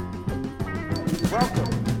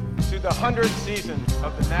Welcome to the 100th season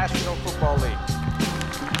of the National Football League.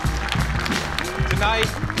 Tonight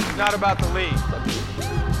is not about the league.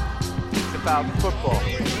 It's about football.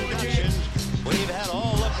 We've had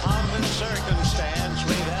all the pomp and circumstance.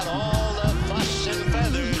 We've had all the fuss and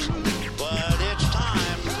feathers. But it's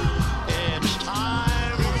time. It's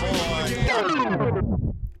time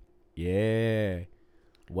for... Yeah.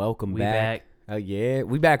 Welcome We back. Oh yeah,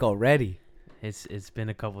 we back already. It's been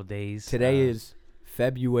a couple days. Today is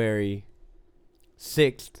February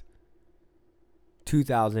 6th,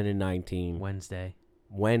 2019.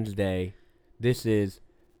 Wednesday. This is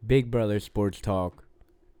Big Brother Sports Talk.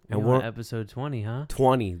 And we're on episode 20, huh?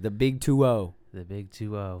 20, the big 2-0. The big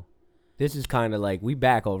 2-0. This is kind of like, we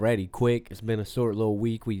back already, quick. It's been a short little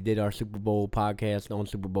week. We did our Super Bowl podcast on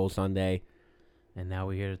Super Bowl Sunday. And now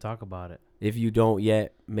we're here to talk about it. If you don't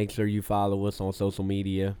yet, make sure you follow us on social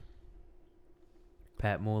media.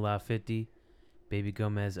 Pat Moolah 50, Baby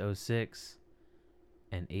Gomez 06,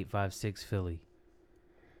 and 856 Philly.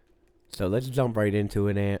 So let's jump right into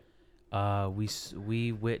it, Ant.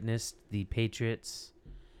 We witnessed the Patriots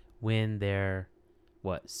win their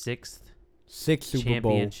sixth Super Bowl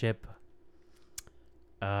championship.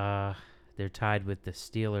 They're tied with the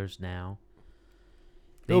Steelers now.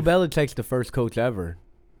 Bill Belichick's the first coach ever.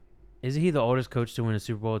 Isn't he the oldest coach to win a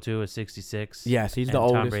Super Bowl too? At 66. Yes, he's and the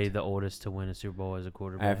Tom oldest. Brady, the oldest to win a Super Bowl as a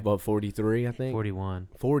quarterback. I have about 43, I think. 41.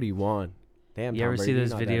 41. Damn. You Tom ever Brady, see those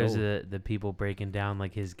not that videos old. of the people breaking down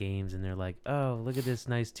like his games, and they're like, "Oh, look at this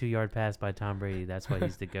nice 2-yard pass by Tom Brady. That's why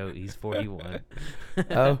he's the GOAT. He's 41."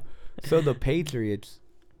 Oh, so the Patriots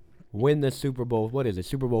win the Super Bowl. What is it?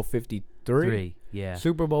 Super Bowl 53. Yeah.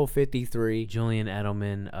 Super Bowl 53. Julian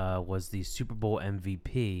Edelman was the Super Bowl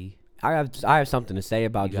MVP. I have something to say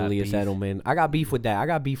about You got Julius beef? Edelman. I got beef with that. I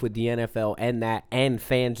got beef with the NFL and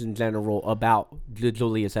fans in general about the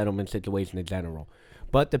Julius Edelman situation in general.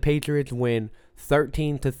 But the Patriots win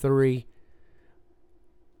 13-3.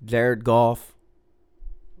 Jared Goff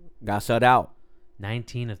got shut out.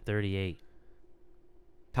 19 of 38.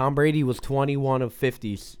 Tom Brady was 21 of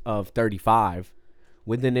 50 of 35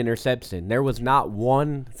 with an interception. There was not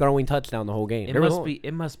one throwing touchdown the whole game.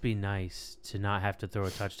 It must be nice to not have to throw a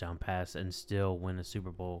touchdown pass and still win a Super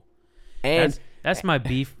Bowl. And that's my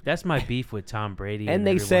beef. That's my beef with Tom Brady. and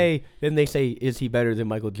they say, is he better than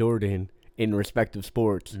Michael Jordan in respective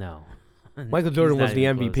sports? No. Michael Jordan He's was not the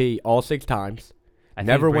even MVP all 6 times. close.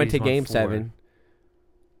 Never went Brady's to won Game 4. 7.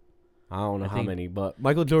 I don't know I how think- many, but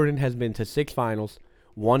Michael Jordan has been to 6 finals,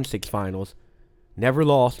 won 6 finals, never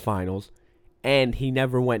lost finals, and he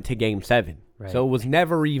never went to Game 7. Right. So it was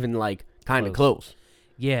never even kind of close.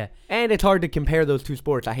 Yeah. And it's hard to compare those two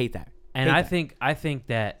sports. I hate that. And I think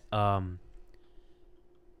that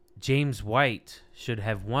James White should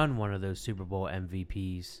have won one of those Super Bowl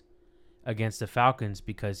MVPs against the Falcons,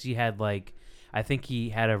 because he had I think he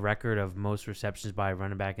had a record of most receptions by a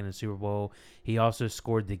running back in the Super Bowl. He also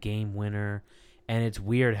scored the game winner. And it's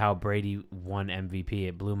weird how Brady won MVP.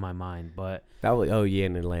 It blew my mind, but that was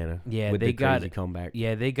in Atlanta. Yeah, with they the got crazy it. comeback.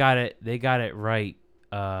 Yeah, they got it right.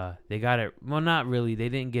 They got it. Well, not really. They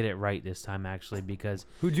didn't get it right this time, actually, because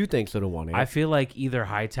Who'd you think should have won it? I feel like either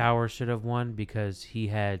Hightower should have won because he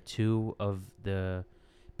had 2 of the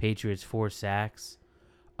Patriots' 4 sacks.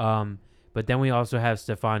 But then we also have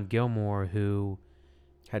Stephon Gilmore, who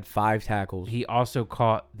had 5 tackles. he also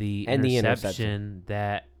caught the And the interception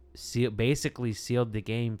that basically sealed the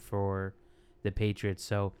game for the Patriots.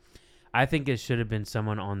 So I think it should have been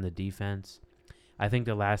someone on the defense. I think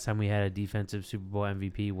the last time we had a defensive Super Bowl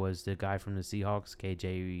MVP was the guy from the Seahawks,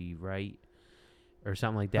 KJ Wright, or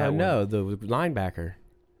something like that. No, the linebacker.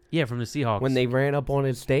 Yeah, from the Seahawks. When they ran up on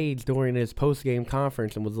his stage during his post-game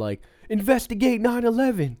conference and was like, investigate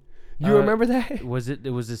 9/11. You remember that? It was the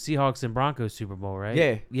Seahawks and Broncos Super Bowl, right?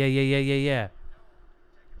 Yeah. Yeah.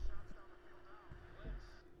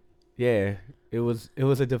 Yeah, it was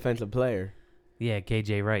a defensive player. Yeah,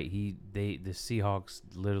 KJ Wright. The Seahawks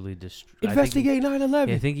literally destroyed. Investigate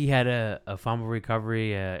 9/11. I think he had a fumble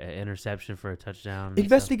recovery, an interception for a touchdown. and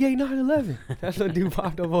Investigate 9/11. That's what dude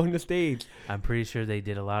popped up on the stage. stuff. I'm pretty sure they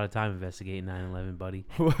did a lot of time investigating 9/11, buddy.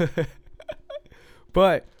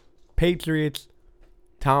 But Patriots,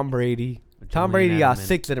 Tom Brady. Tom Julian Brady got Edelman.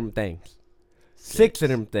 6 of them things. 6 of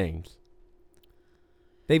them things.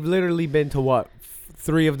 They've literally been to what?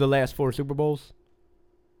 3 of the last 4 Super Bowls?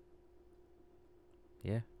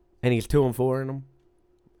 Yeah. And he's 2-4 in them,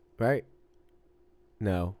 right?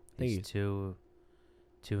 No, I think He's 2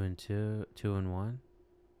 and 1.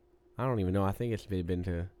 I don't even know. I think it's been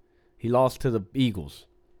to. He lost to the Eagles.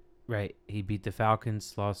 Right. He beat the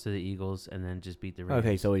Falcons, lost to the Eagles, and then just beat the Rams.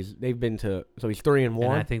 Okay, so he's 3-1.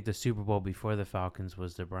 And I think the Super Bowl before the Falcons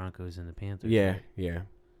was the Broncos and the Panthers. Yeah, right? yeah.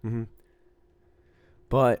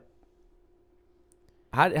 But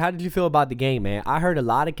how did you feel about the game, man? I heard a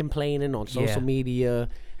lot of complaining on social media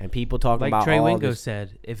and people talking Like about Trey all Wingo this.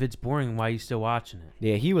 said, if it's boring, why are you still watching it?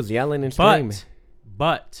 Yeah, he was yelling and screaming.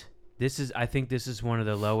 But I think this is one of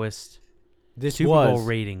the lowest This Super was Bowl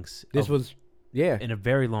ratings. yeah. In a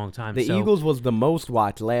very long time. The So- Eagles was the most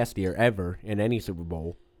watched last year ever in any Super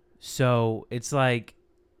Bowl. So it's like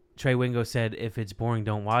Trey Wingo said, if it's boring,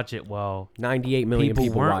 don't watch it. Well, 98 million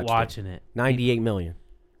people weren't watched watching it. 98 million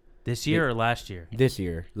This year or last year? this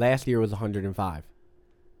year. Last year was 105.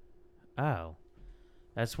 Oh,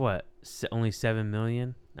 that's what? Only 7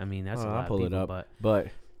 million? I mean, that's a lot I'll pull of people. it up.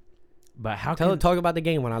 But how can Talk about the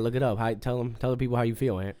game when I look it up. Tell the people how you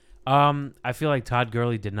feel, Ant. I feel like Todd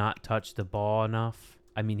Gurley did not touch the ball enough.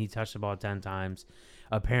 I mean, he touched the ball 10 times.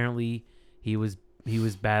 Apparently, he was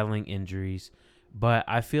battling injuries. But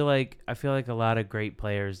I feel like a lot of great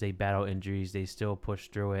players, they battle injuries, they still push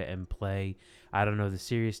through it and play. I don't know the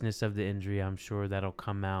seriousness of the injury. I'm sure that'll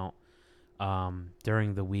come out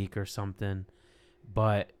during the week or something.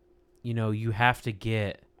 But you have to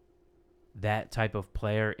get that type of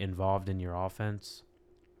player involved in your offense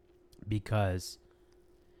because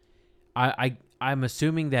I'm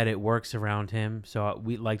assuming that it works around him. So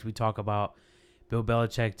we talk about Bill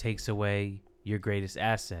Belichick takes away your greatest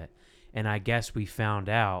asset. And I guess we found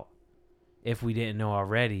out, if we didn't know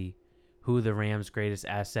already, who the Rams' greatest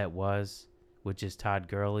asset was, which is Todd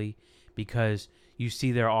Gurley, because you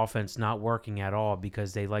see their offense not working at all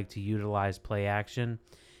because they like to utilize play action.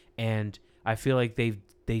 And I feel like they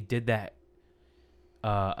did that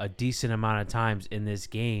a decent amount of times in this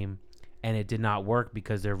game, and it did not work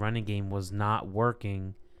because their running game was not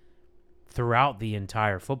working throughout the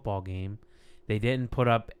entire football game. They didn't put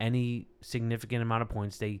up any significant amount of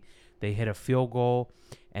points. They hit a field goal,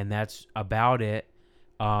 and that's about it.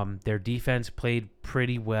 Their defense played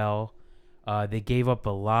pretty well. They gave up a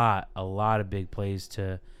lot of big plays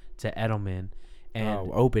to Edelman. And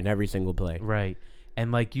Open every single play. right.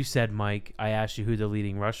 And like you said, Mike, I asked you who the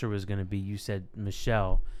leading rusher was going to be. You said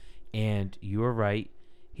Michelle, and you were right.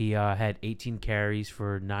 He had 18 carries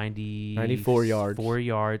for 94 yards. 4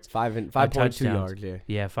 yards. 5.2 touchdowns. yards, yeah.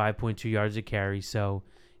 Yeah, 5.2 yards a carry. So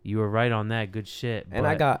you were right on that. Good shit. And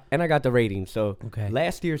I got the rating. So Okay.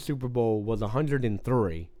 last year's Super Bowl was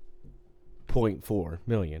 103.4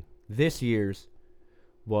 million. This year's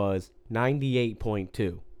was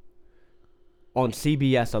 98.2 on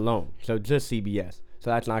CBS alone. So just CBS. So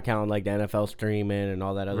that's not counting like the NFL streaming and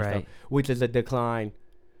all that other Right. stuff, which is a decline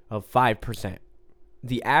of 5%.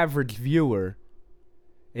 The average viewer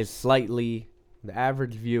is slightly. The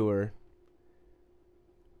average viewer.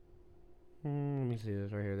 Let me see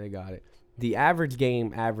this right here. They got it. The average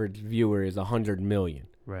viewer is 100 million.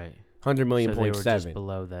 Right. 100 million So they point were seven. just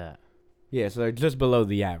below that. Yeah, so they're just below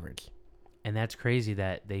the average. And that's crazy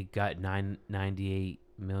that they got 98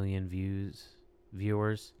 million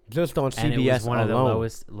viewers. Just on And it CBS was one alone.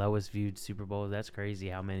 of the lowest viewed Super Bowls. That's crazy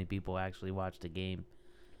how many people actually watched the game.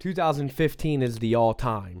 2015 is the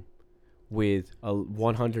all-time with a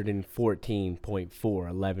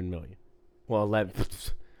 114.4 million. Well,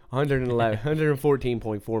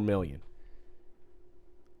 114.4 million.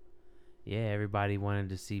 Yeah, everybody wanted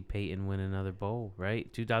to see Peyton win another bowl,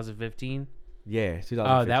 right? 2015? Yeah, 2015.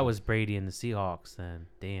 Oh, that was Brady and the Seahawks then.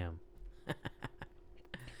 Damn.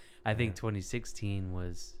 I think 2016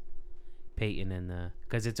 was Peyton and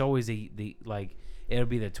because it's always it'll be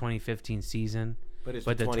the 2015 season. but it's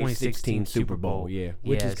but the 2016 Super Bowl, yeah,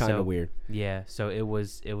 which is kind of weird. Yeah, so it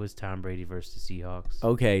was Tom Brady versus the Seahawks.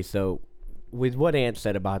 Okay, so with what Ant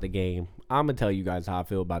said about the game, I'm going to tell you guys how I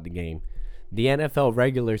feel about the game. The NFL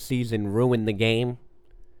regular season ruined the game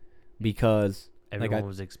because Everyone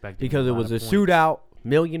was expecting because it was a points. shootout,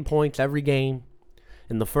 million points every game,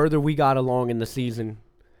 and the further we got along in the season,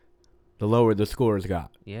 the lower the scores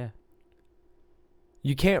got. Yeah.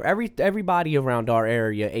 You can't everybody around our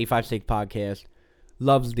area, 856 podcast,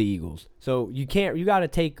 loves the Eagles. So you gotta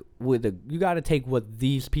take what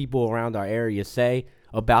these people around our area say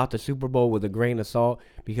about the Super Bowl with a grain of salt,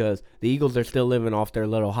 because the Eagles are still living off their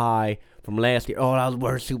little high from last year. Oh, that was the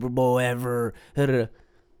worst Super Bowl ever. It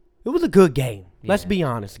was a good game. Let's Yeah. be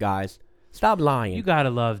honest, guys. Stop lying. You gotta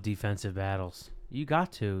love defensive battles. You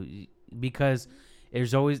got to, because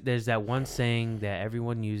there's that one saying that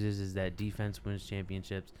everyone uses is that defense wins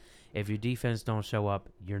championships. If your defense don't show up,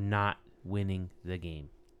 you're not winning the game.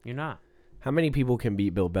 You're not. How many people can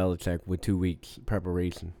beat Bill Belichick with 2 weeks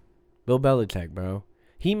preparation? Bill Belichick, bro.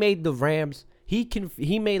 He made the Rams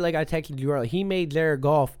He made, like I texted you earlier, he made Jared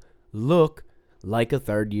Goff look like a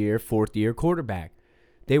third-year, fourth-year quarterback.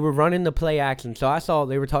 They were running the play action. So I saw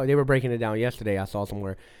they were breaking it down yesterday. I saw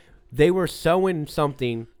somewhere. They were sewing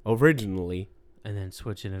something originally, and then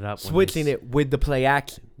switching it up. switching it with the play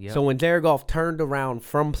action. Yep. So when Jared Goff turned around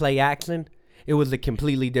from play action, it was a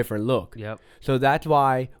completely different look. Yep. So that's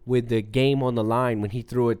why with the game on the line, when he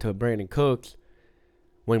threw it to Brandon Cooks,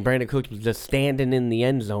 when Brandon Cooks was just standing in the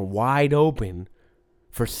end zone wide open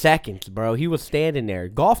for seconds, bro. He was standing there.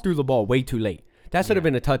 Goff threw the ball way too late. That should have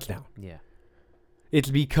been a touchdown. Yeah. It's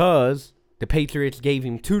because the Patriots gave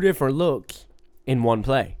him two different looks in one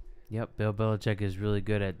play. Yep. Bill Belichick is really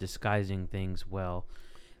good at disguising things well.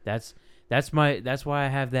 That's why I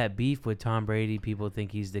have that beef with Tom Brady. People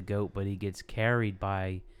think he's the GOAT, but he gets carried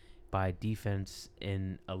by defense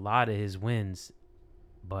in a lot of his wins.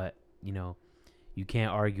 But, you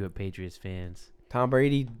can't argue with Patriots fans. Tom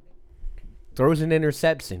Brady throws an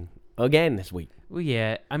interception again this week. Well,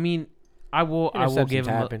 yeah. I mean, I will give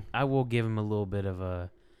him happen. I will give him a little bit of a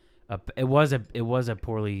it was a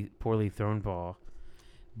poorly thrown ball,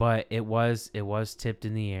 but it was tipped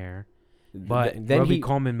in the air. But Then Roby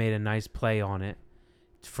Coleman made a nice play on it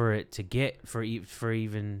for it to get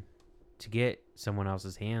to get someone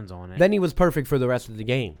else's hands on it. Then he was perfect for the rest of the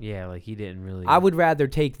game. Yeah, like he didn't really. I would rather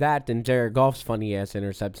take that than Jared Goff's funny ass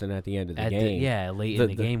interception at the end of the game. late in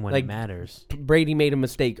the game when it matters. Brady made a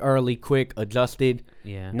mistake early, quick, adjusted.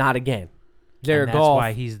 Yeah, Not again. and Jared that's Goff.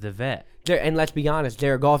 why he's the vet. And let's be honest,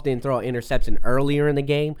 Jared Goff didn't throw an interception earlier in the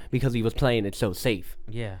game because he was playing it so safe.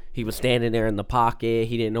 Yeah, He was standing there in the pocket.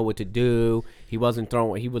 He didn't know what to do. He wasn't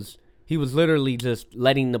throwing. He was literally just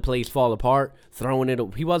letting the plays fall apart, throwing it.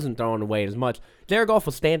 He wasn't throwing away as much. Jared Goff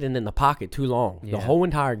was standing in the pocket too long the whole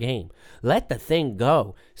entire game. Let the thing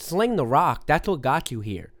go. Sling the rock. That's what got you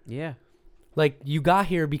here. yeah. Like, you got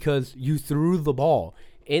here because you threw the ball.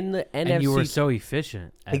 In the NFC. And you were so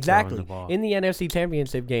efficient at Exactly. throwing the ball. In the NFC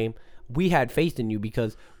Championship game, we had faith in you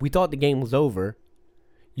because we thought the game was over.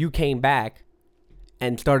 You came back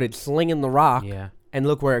and started slinging the rock, Yeah. and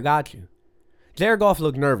look where it got you. Jared Goff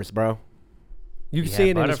looked nervous, bro. You can see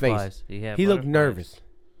it in his face. He looked nervous.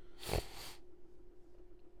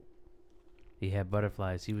 He had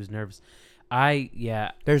butterflies. He was nervous.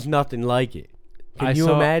 There's nothing like it. Can I you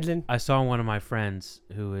saw- imagine? I saw one of my friends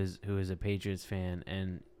who is a Patriots fan,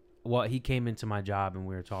 and he came into my job and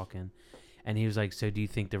we were talking, and he was like, "So do you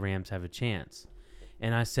think the Rams have a chance?"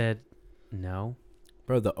 And I said, "No."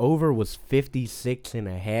 Bro, the over was 56 and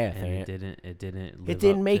a half, And man. it didn't. It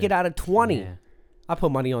didn't make it out of 20. Yeah, I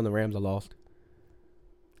put money on the Rams. I lost.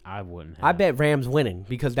 I wouldn't have. I bet Rams winning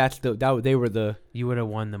because they were the. you would have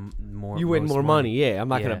won the more. You win most more money, yeah. I'm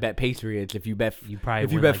not Yeah. gonna bet Patriots if you bet. You probably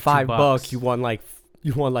if you win bet like $5, $2. you won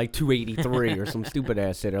like $283 or some stupid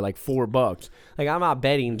ass shit, or like $4. Like, I'm not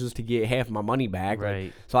betting just to get half my money back. Like,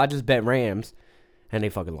 Right. so I just bet Rams, and they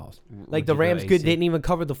fucking lost. Like, Would the you go Rams AC? didn't even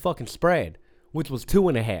cover the fucking spread, which was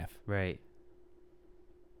 2.5. Right.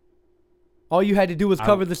 All you had to do was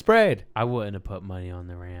cover the spread. I wouldn't have put money on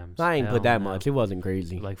the Rams. I ain't Hell put that no. much. It wasn't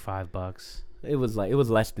crazy. Like $5. It was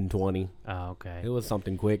less than 20. Oh, okay. It was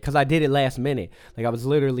something quick because I did it last minute. Like, I was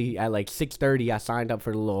literally at like 6:30. I signed up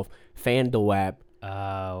for the little FanDuel app.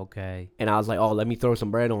 Okay. And I was like, oh, let me throw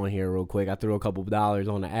some bread on here real quick. I threw a couple of dollars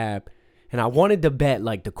on the app. And I wanted to bet,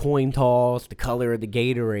 like, the coin toss, the color of the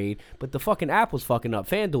Gatorade. But the fucking app was fucking up.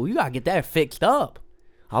 FanDuel, you got to get that fixed up.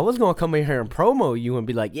 I was going to come in here and promo you and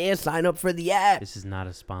be like, yeah, sign up for the app. This is not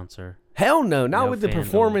a sponsor. Hell no. Not No with the FanDuel.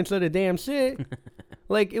 performance of the damn shit.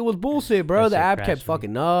 Like, it was bullshit, bro. That The shit app crashed kept me.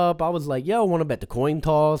 fucking up. I was like, yo, I want to bet the coin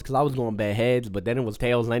toss because I was going to bet heads. But then it was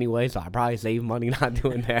tails anyway, so I probably saved money not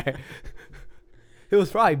doing that. It was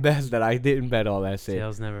probably best that I didn't bet all that shit.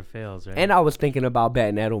 Sales never fails, right? And I was thinking about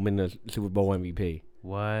betting Edelman the Super Bowl MVP.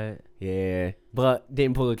 what? Yeah, but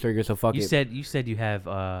didn't pull the trigger, so fuck You it. said you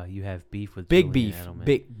have beef with Big Julian beef,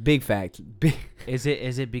 Edelman. big facts. Big, Is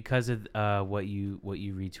it because of what you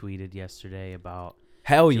retweeted yesterday about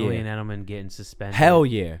hell Julian yeah, Edelman getting suspended? hell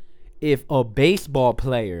yeah. If a baseball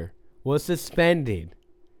player was suspended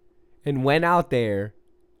and went out there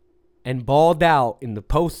and balled out in the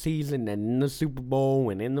postseason and in the Super Bowl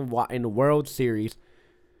and in the World Series,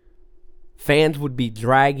 fans would be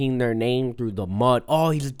dragging their name through the mud. Oh,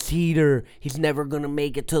 he's a cheater. He's never going to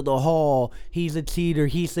make it to the Hall. He's a cheater.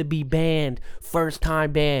 He should be banned. First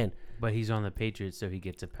time ban. But he's on the Patriots, so he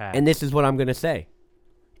gets a pass. And this is what I'm going to say.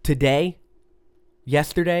 Today,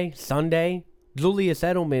 yesterday, Sunday, Julius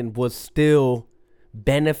Edelman was still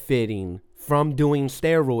benefiting from doing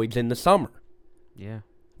steroids in the summer. yeah.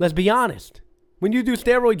 Let's be honest. When you do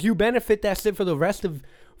steroids, you benefit that shit for the rest of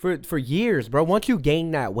for years, bro. Once you gain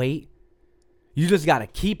that weight, You just got to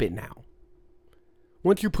keep it now.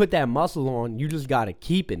 Once you put that muscle on, you just got to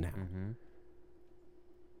keep it now. Mm-hmm.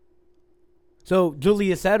 So,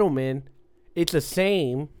 Julius Edelman, it's a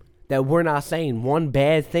shame that we're not saying one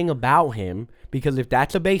bad thing about him, because if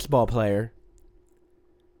that's a baseball player,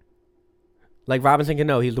 like Robinson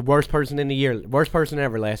Cano, he's the worst person in the year, worst person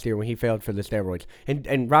ever last year when he failed for the steroids.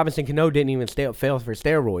 And Robinson Cano didn't even fail for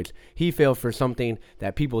steroids. He failed for something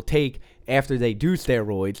that people take after they do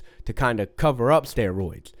steroids to kind of cover up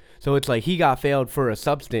steroids. So it's like he got failed for a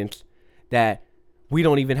substance that we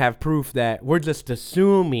don't even have proof that. We're just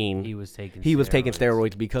assuming He was taking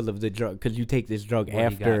steroids because of the drug, because you take this drug What he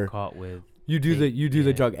after got caught with. you do the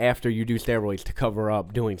Yeah. drug after you do steroids to cover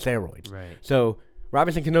up doing steroids. Right. So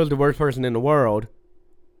Robinson Cano's the worst person in the world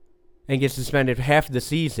and gets suspended half the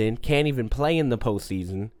season, can't even play in the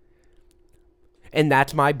postseason. And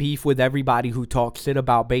that's my beef with everybody who talks shit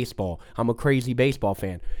about baseball. I'm a crazy baseball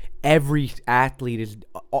fan. Every athlete is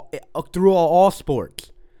through all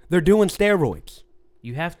sports. They're doing steroids.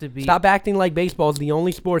 You have to be. Stop acting like baseball is the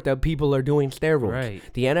only sport that people are doing steroids. Right.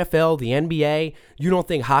 The NFL, the NBA, you don't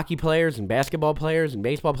think hockey players and basketball players and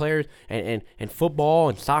baseball players and football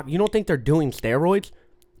and soccer, you don't think they're doing steroids?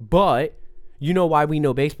 But you know why we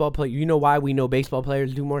know baseball players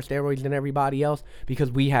do more steroids than everybody else?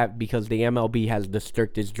 Because the MLB has the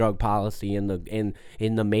strictest drug policy in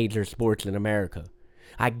the major sports in America.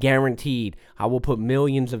 I guaranteed I will put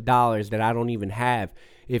millions of dollars that I don't even have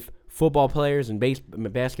if football players and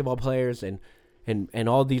basketball players and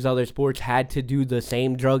all these other sports had to do the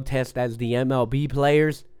same drug test as the MLB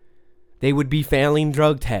players, they would be failing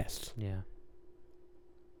drug tests. Yeah.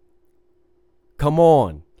 Come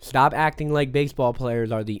on. Stop acting like baseball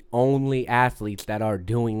players are the only athletes that are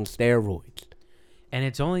doing steroids. And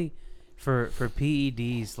it's only for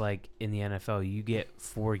PEDs, like in the NFL, you get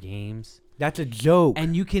 4 games. That's a joke.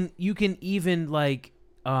 And you can even like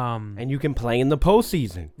And you can play in the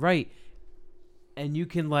postseason. right. And you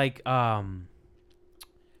can like try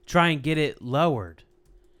and get it lowered.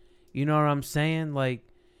 You know what I'm saying? Like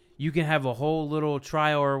you can have a whole little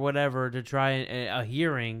trial or whatever to try a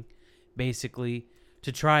hearing basically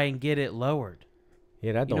to try and get it lowered.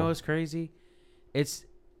 Yeah, that You know don't. what's crazy? It's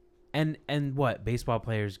and what baseball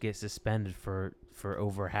players get suspended for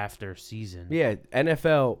over half their season. Yeah,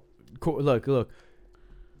 NFL. Look.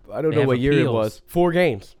 I don't They know have what year it appeals. was. 4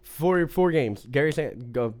 games. Four games. Gary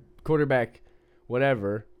quarterback,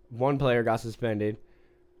 whatever. One player got suspended.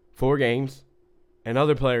 4 games.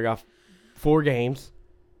 Another player got 4 games.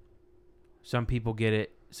 Some people get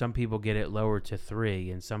it lowered to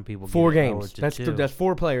 3, and some people 4 get it games. lowered to 2. That's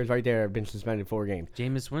 4 players right there have been suspended 4 games.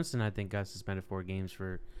 Jameis Winston, I think, got suspended 4 games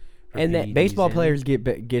for And that PEDs, baseball and players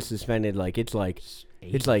get suspended it's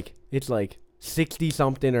like 60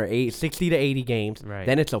 something or 60 to 80 games. Right.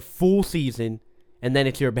 Then it's a full season, and then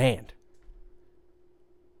it's your banned.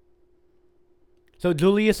 So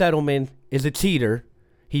Julius Edelman is a cheater.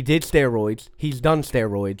 He did steroids. He's done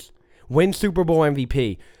steroids. Wins Super Bowl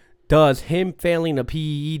MVP. Does him failing a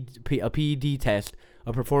PED test,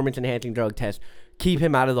 a performance enhancing drug test, keep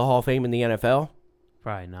him out of the Hall of Fame in the NFL?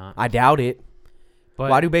 Probably not. I doubt it. But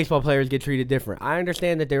Why do baseball players get treated different? I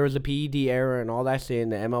understand that there was a PED error and all that shit,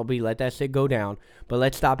 and the MLB let that shit go down. But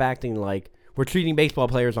let's stop acting like we're treating baseball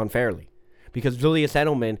players unfairly. Because Julius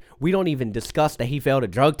Edelman, we don't even discuss that he failed a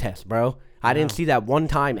drug test, bro. I didn't see that one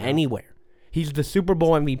time anywhere. He's the Super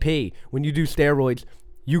Bowl MVP. When you do steroids,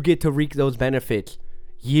 you get to reap those benefits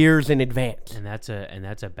years in advance. and that's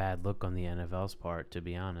a bad look on the NFL's part, to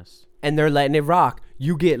be honest. And they're letting it rock.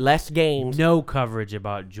 You get less games. No coverage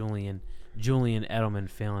about Julian Edelman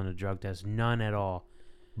failing a drug test. None at all.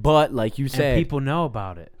 But like you And said, people know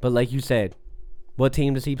about it. what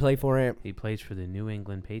team does he play for, Amp? He plays for the New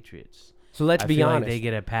England Patriots. So let's I be feel honest. like they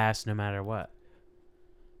get a pass no matter what.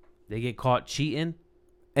 They get caught cheating.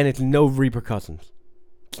 And it's no repercussions.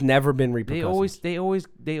 It's never been repercussions. They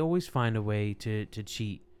always find a way to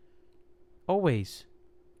cheat. Always.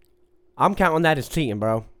 I'm counting that as cheating,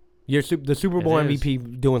 bro. The Super Bowl It is.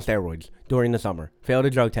 MVP doing steroids during the summer. Failed a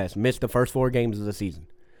drug test. Missed the first 4 games of the season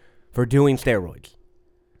for doing steroids.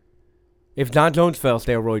 If John Jones fails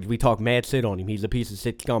steroids, we talk mad shit on him. He's a piece of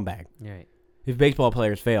shit scumbag. Right. If baseball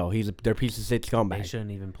players fail, they're piece of shit They scumbag.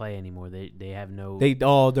 shouldn't even play anymore. They have no.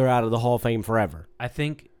 They're out of the Hall of Fame forever. I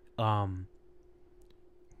think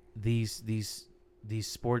these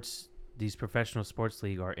sports, these professional sports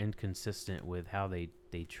league are inconsistent with how they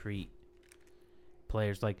treat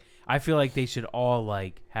players. Like, I feel like they should all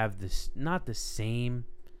like have this, not the same,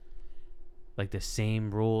 like the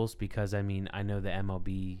same rules, because I mean, I know the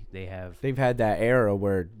MLB, they have They've had that era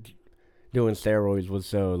where doing steroids was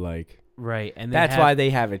so like Right, and That's why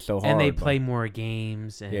they have it so hard. and they bro. play more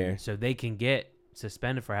games, and Yeah. so they can get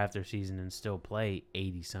suspended for half their season and still play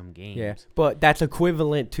 80-some games. Yeah, but that's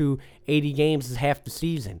equivalent to 80 games is half the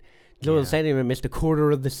season. Julius Edelman missed a quarter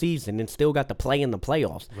of the season and still got to play in the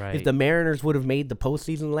playoffs. Right. If the Mariners would have made the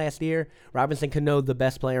postseason last year, Robinson Cano, the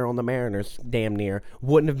best player on the Mariners, damn near,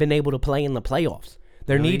 wouldn't have been able to play in the playoffs.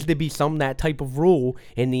 There Really? needs to be that type of rule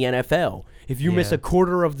in the NFL. If you miss Yeah. a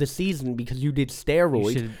quarter of the season because you did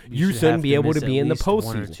steroids, you should shouldn't have be able miss to be at in the least one or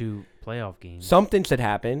postseason. two playoff games. Something should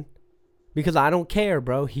happen because I don't care,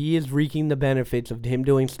 bro. He is reaping the benefits of him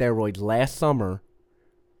doing steroids last summer.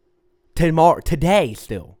 Today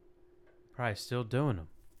still. Probably still doing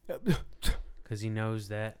them because he knows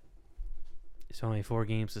that it's only a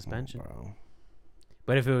 4-game suspension. Bro.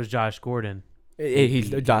 But if it was Josh Gordon,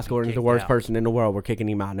 Josh Gordon's the kicked worst out. person in the world. We're kicking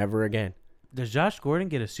him out. Never again. does Josh Gordon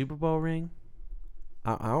get a Super Bowl ring?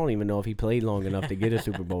 I don't even know if he played long enough to get a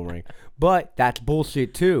Super Bowl ring. But that's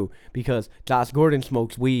bullshit too because Josh Gordon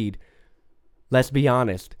smokes weed. Let's be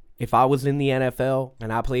honest. If I was in the NFL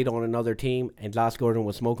and I played on another team and Josh Gordon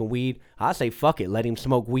was smoking weed, I'd say fuck it, let him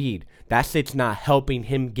smoke weed. That shit's not helping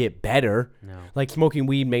him get better. No. Like smoking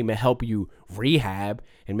weed may help you rehab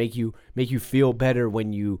and make you feel better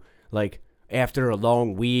when you like after a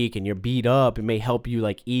long week and you're beat up. It may help you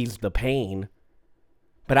like ease the pain.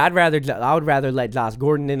 But I would rather let Josh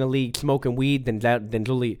Gordon in the league smoking weed than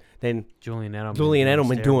Julian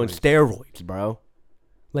Edelman doing steroids, bro.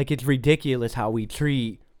 Like it's ridiculous how we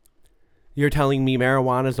treat. You're telling me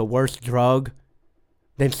marijuana is a worse drug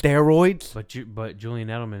than steroids? But Julian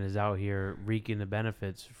Edelman is out here reaping the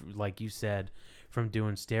benefits, like you said, from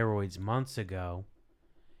doing steroids months ago.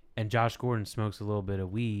 And Josh Gordon smokes a little bit of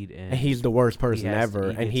weed, and he's the worst person ever,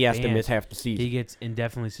 and he has to banned. miss half the season. He gets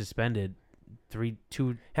indefinitely suspended.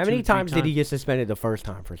 How many times did he get suspended the first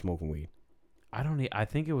time for smoking weed? I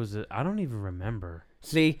think it was. I don't even remember.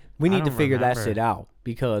 See, we need to don't figure that remember. shit out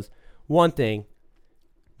because one thing.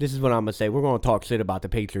 This is what I'm gonna say. We're gonna talk shit about the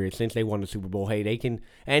Patriots since they won the Super Bowl. Hey, they can.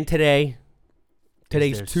 And today's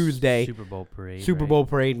Their Tuesday. Super Bowl parade. Super right? Bowl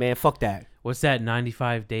parade, man. Fuck that. What's that?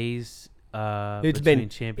 95 days. It's between been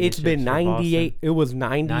championships 98. for It was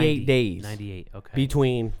 98 days 98. Okay.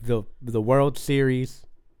 between the World Series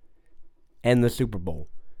and the Super Bowl.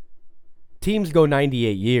 Teams go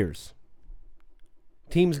 98 years.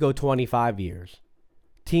 Teams go 25 years.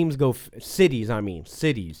 Teams go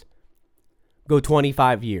cities go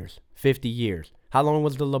 25 years, 50 years. How long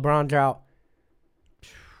was the LeBron drought?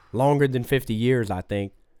 Longer than 50 years, I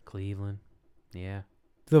think. Cleveland. Yeah.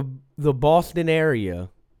 The Boston area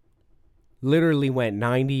literally went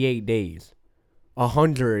 98 days.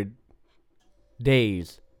 100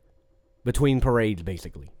 days between parades,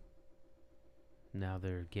 basically. Now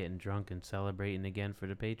they're getting drunk and celebrating again for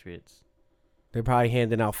the Patriots. They're probably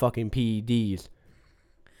handing out fucking PEDs.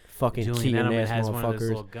 Fucking Julian cheating Edelman ass has one of those motherfuckers.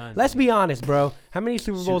 little guns. Let's be honest, bro. How many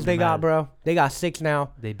Super Bowls Shooting they them got, at- bro? They got 6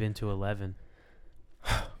 now. They've been to 11.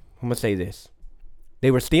 I'm gonna say this.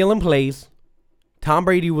 They were stealing plays. Tom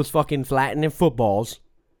Brady was fucking flattening footballs.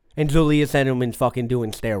 And Julius Edelman's fucking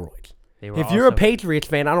doing steroids. They were If you're a also- Patriots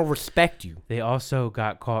fan, I don't respect you. They also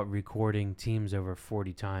got caught recording teams over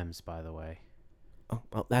 40 times, by the way.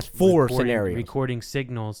 Oh, that's 4 Recording- scenarios. Recording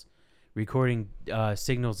signals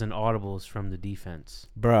and audibles from the defense.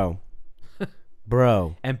 Bro.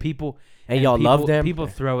 And people... And y'all love people- them? People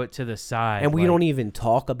throw it to the side. And we like, don't even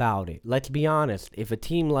talk about it. Let's be honest. If a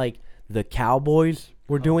team like the Cowboys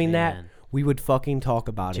were doing that, man. we would fucking talk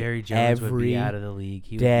about Jerry it Jones would every be out of the league.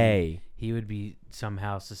 day. He would be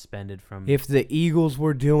somehow suspended from... If the Eagles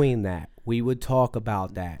were doing that, we would talk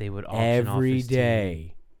about that They would auction off every his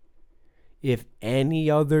day. If any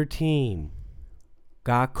other team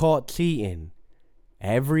got caught cheating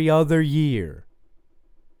every other year,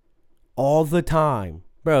 all the time.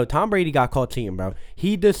 Bro, Tom Brady got caught cheating, bro.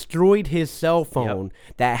 He destroyed his cell phone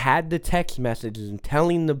that had the text messages and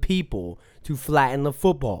telling the people to flatten the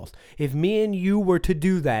footballs. If me and you were to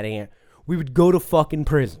do that, Ant, we would go to fucking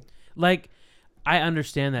prison. Like, I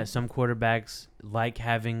understand that some quarterbacks like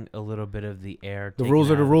having a little bit of the air. The taken rules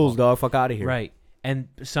are out the of rules, ball. dog. Fuck out of here. Right. And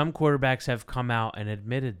some quarterbacks have come out and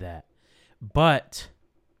admitted that. But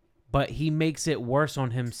he makes it worse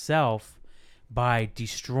on himself by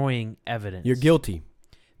destroying evidence. You're guilty.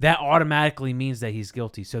 That automatically means that he's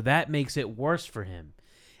guilty. So that makes it worse for him.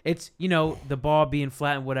 It's, the ball being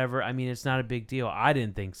flat and whatever. I mean, it's not a big deal. I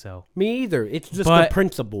didn't think so. Me either. It's just But- the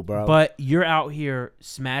principle, bro. But you're out here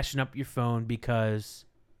smashing up your phone because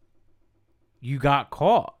you got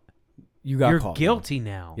caught. you're You're caught, guilty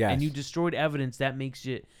now. Yes. And you destroyed evidence. That makes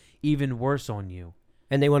it even worse on you.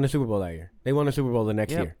 And they won the Super Bowl that year. They won the Super Bowl the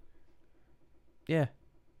next Yep. year. Yeah.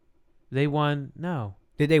 They won. No.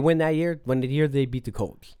 Did they win that year? When the year they beat the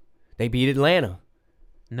Colts? They beat Atlanta.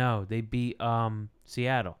 No, they beat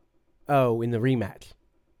Seattle. Oh, in the rematch.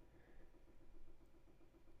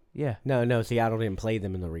 Yeah. No, Seattle didn't play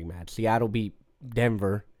them in the rematch. Seattle beat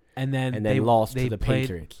Denver And then and then lost to the played,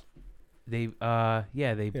 Patriots. They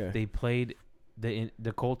they played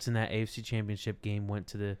the Colts in that AFC Championship game, went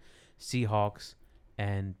to the Seahawks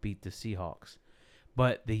and beat the Seahawks.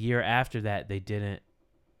 But the year after that they didn't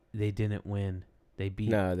win. They beat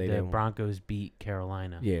No, they the didn't. Broncos beat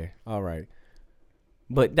Carolina. Yeah, all right.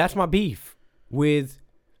 But that's my beef with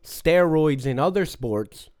steroids in other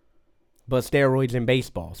sports, but steroids in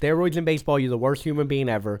baseball. Steroids in baseball, you're the worst human being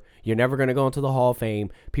ever. You're never going to go into the Hall of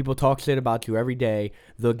Fame. People talk shit about you every day.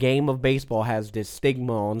 The game of baseball has this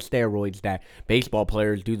stigma on steroids that baseball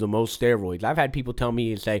players do the most steroids. I've had people tell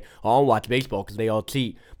me and say, oh, I don't watch baseball because they all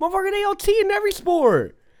cheat. Motherfucker, they all cheat in every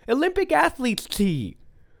sport. Olympic athletes cheat.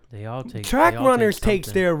 They all take Track they all runners take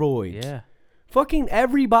something. steroids. Yeah. Fucking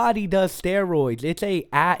everybody does steroids. It's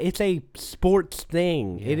a sports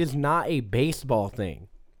thing. Yeah. It is not a baseball thing.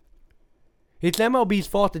 It's MLB's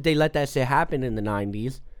fault that they let that shit happen in the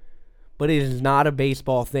 90s, but it is not a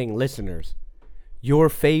baseball thing. Listeners, your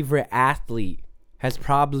favorite athlete has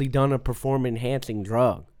probably done a performance-enhancing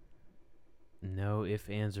drug. No ifs,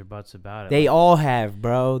 ands, or buts about it. They all have,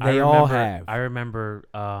 bro. They all have. I remember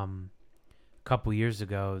a couple years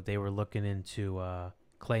ago they were looking into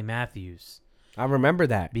Clay Matthews I remember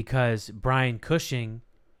that. because Brian Cushing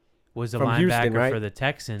was a From linebacker Houston, right? for the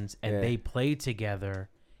Texans, and Yeah. they played together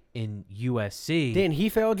in USC. Didn't he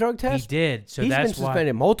fail a drug He test? did. So He's that's been why.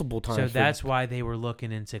 suspended multiple times. So for- that's why they were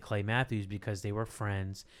looking into Clay Matthews, because they were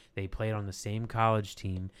friends. They played on the same college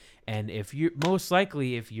team, and if you most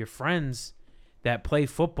likely if your friends that play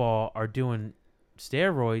football are doing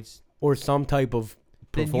steroids, or some type of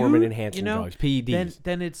then performance-enhancing drugs, PEDs.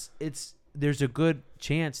 then it's there's a good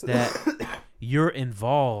chance that you're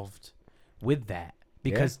involved with that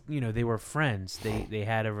because they were friends. They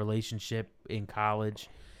had a relationship in college,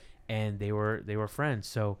 and they were friends.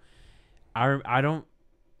 So I don't.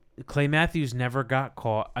 Clay Matthews never got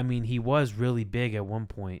caught. I mean, he was really big at one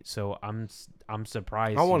point, so I'm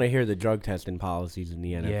surprised. I want to hear the drug testing policies in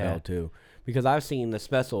the NFL Yeah. too, because I've seen the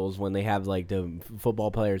specials when they have like the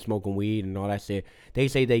football players smoking weed and all that shit. They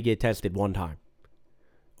say they get tested one time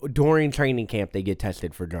during training camp. They get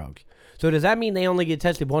tested for drugs. So does that mean they only get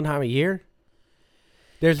tested one time a year?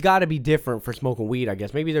 There's got to be different for smoking weed, I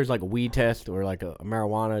guess. Maybe there's like a weed test or like a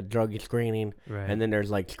marijuana drug screening, Right. and then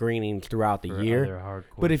there's like screenings throughout the for year. other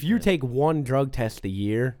hardcore But if you shit. take one drug test a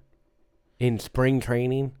year in spring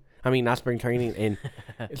training, I mean, not spring training, in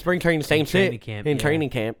spring training, same training shit, camp, in yeah.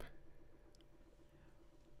 training camp,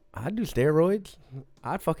 I'd do steroids.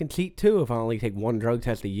 I'd fucking cheat too if I only take one drug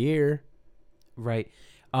test a year. Right.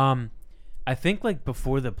 I think like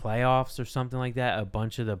before the playoffs or something like that, a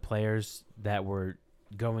bunch of the players that were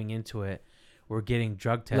going into it were getting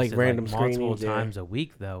drug tested random multiple screenings, yeah. times a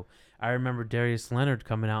week though. I remember Darius Leonard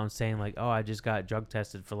coming out and saying like, "Oh, I just got drug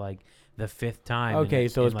tested for like the 5th time." Okay,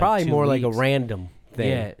 so it's like, probably 2 more like a weeks. random thing.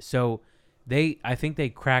 Yeah, so I think they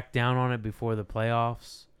cracked down on it before the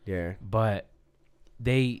playoffs, Yeah. but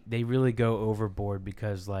they really go overboard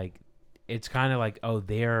because like it's kind of like, oh,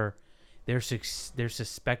 they're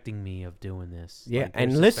suspecting me of doing this. Yeah, Like, they're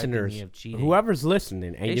and suspecting listeners, me of cheating. whoever's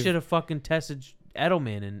listening, and They should have fucking tested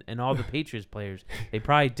Edelman and all the Patriots players. They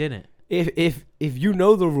probably didn't. if you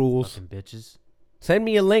know the rules, Fucking bitches. send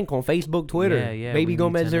me a link on Facebook, Twitter. Yeah, Baby we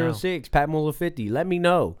need to know. Gomez06, Pat Muller 50. Let me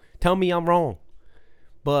know. Tell me I'm wrong.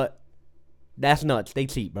 But that's nuts. They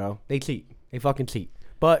cheat, bro. They cheat. They fucking cheat.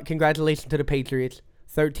 But congratulations to the Patriots.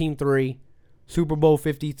 13-3, Super Bowl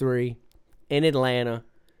 53 in Atlanta.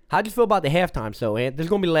 How'd you feel about the halftime? So, Ant, this is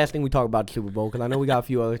going to be the last thing we talk about the Super Bowl because I know we got a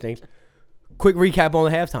few other things. Quick recap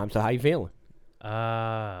on the halftime. So, how you feeling?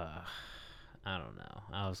 I don't know.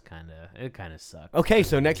 It kind of sucked. Okay,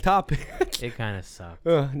 so next topic. It kind of sucked.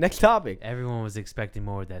 Next topic. Everyone was expecting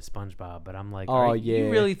more with that SpongeBob, but I'm like, Oh, you yeah.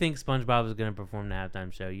 really think SpongeBob is gonna perform the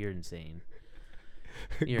halftime show? You're insane.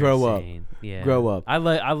 You're Grow up. insane. Yeah. Grow up. I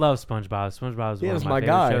love SpongeBob. SpongeBob is Yeah, one it's of my my favorite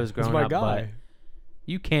guy. shows It's growing my up. guy. But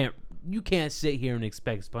you can't sit here and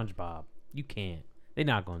expect SpongeBob. You can't. They're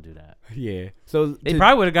not gonna do that. Yeah. So They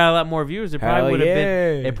probably would have got a lot more viewers. It probably Hell would have yeah.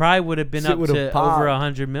 been. It probably would have been Shit up would've to popped. over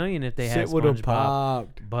 100 million if they had shit would have SpongeBob.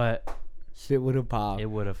 popped. But Shit would have popped. it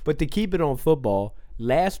would have. But to keep it on football,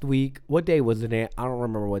 last week, what day was it at? I don't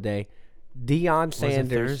remember what day. Deion Was it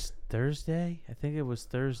Sanders. Thursday? I think it was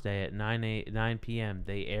Thursday at 9 p.m.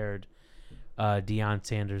 They aired Deion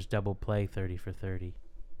Sanders double play 30 for 30.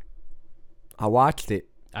 I watched it.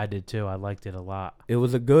 I did too. I liked it a lot. It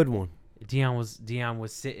was a good one. Dion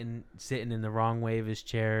was sitting in the wrong way of his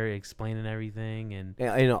chair, explaining everything, and In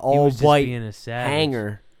an he all was just white being a savage.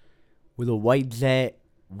 hanger with a white jet,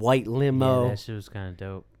 white limo. Yeah, that shit was kind of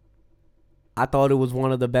dope. I thought it was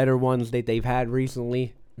one of the better ones that they've had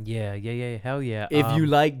recently. Yeah, hell yeah. If you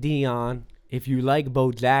like Dion, if you like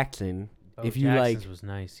Bo Jackson, Bo if you Jackson's like, was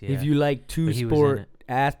nice, yeah. if you like two But he was in sport it.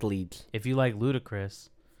 athletes, If you like Ludacris,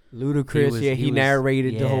 Ludacris, was- he he was-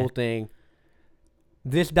 narrated the yeah. whole thing.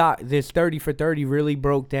 This 30 for 30 really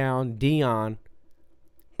broke down Dion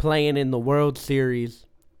playing in the World Series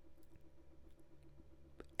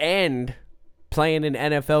and playing in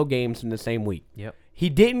NFL games in the same week. yep. He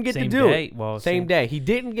didn't get Same to do day? it. Well, same day. He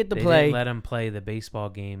didn't get to They play. didn't let him play the baseball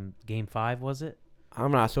game. Game 5 was it?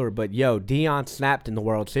 I'm not sure, but Dion snapped in the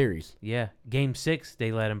World Series. Yeah, Game 6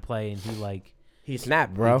 they let him play, and He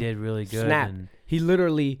snapped, bro. he did really good. Snapped. And, He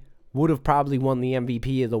literally would have probably won the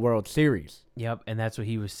MVP of the World Series. yep, and that's what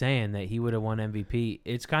he was saying, that he would have won MVP.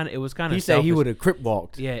 It was kind of. He said he would have crip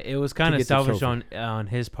walked. Yeah, it was kind of get the selfish trophy. on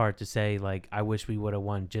his part to say like, I wish we would have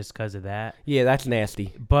won just because of that. Yeah, that's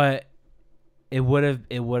nasty. But it would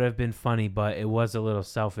have been funny, but it was a little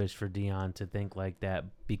selfish for Dion to think like that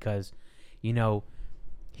because,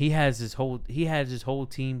 he has his whole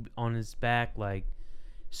team on his back, like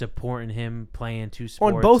supporting him playing two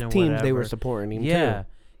sports. On both and teams, they were whatever. supporting him Yeah. too.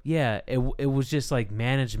 Yeah, it was just like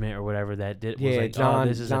management or whatever that did. Yeah, was like, John-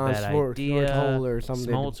 this is John a bad Schwartz- idea. Schwartz or something.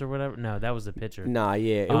 Smoltz or whatever. No, that was the pitcher. Nah,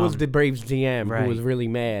 yeah. It was the Braves GM right. who was really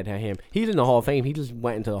mad at him. He's in the Hall of Fame. He just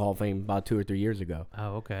went into the Hall of Fame about 2 or 3 years ago.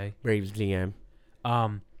 Oh, okay. Braves GM.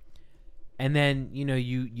 And then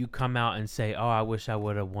you come out and say, "Oh, I wish I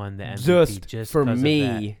would have won the MVP Just for 'cause of me.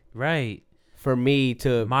 that." Right? For me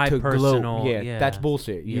to My to personal- gloat. yeah. That's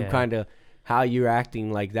bullshit. You Yeah. kind of how you're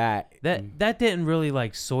acting like that. That didn't really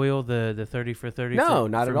like soil the 30 for 30. No, for,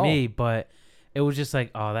 not for at all. me, but it was just like,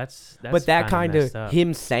 oh, that's But that kind messed of up.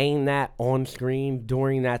 him saying that on screen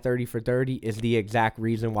during that 30 for 30 is the exact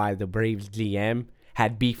reason why the Braves GM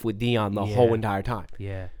had beef with Dion the whole Yeah. entire time,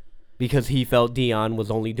 Yeah, because he felt Dion was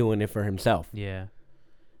only doing it for himself. yeah,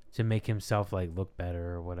 to make himself like look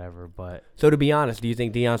better or whatever. But So to be honest, do you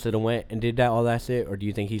think Dion should have went and did all that shit, or do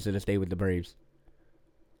you think he should have stayed with the Braves?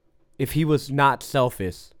 If he was not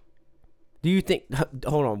selfish, do you think?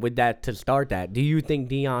 Hold on, with that to start that, do you think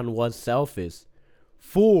Dion was selfish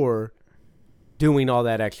for doing all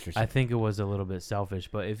that extra shit? I think it was a little bit selfish.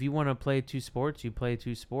 But if you want to play two sports, you play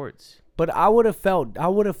two sports. But I would have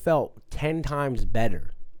felt 10 times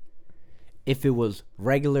better if it was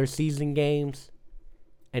regular season games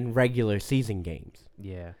and regular season games.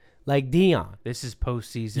 Yeah, Like Dion, this is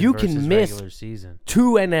postseason. You versus can miss- regular season.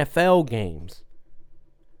 2 NFL games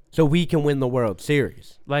so we can win the World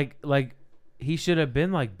Series. Like he should have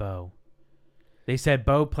been like Bo. They said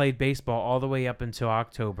Bo played baseball all the way up until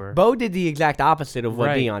October. Bo did the exact opposite of what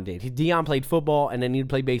Right. Dion did. Dion played football and then he'd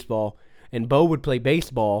play baseball, and Bo would play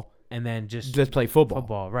baseball, and then just play football.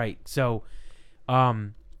 football, right? So,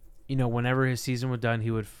 whenever his season was done,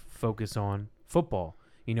 he would focus on football.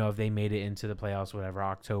 If they made it into the playoffs, whatever,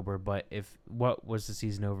 October. But what was the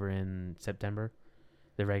season over in September?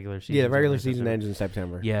 The regular season. Yeah, the regular season ends in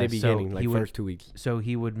September. Yeah, the so beginning, like he would- first 2 weeks. So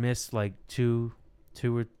he would miss like two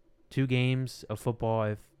games of football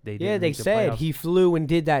if they didn't Yeah, they make the said playoffs. he flew and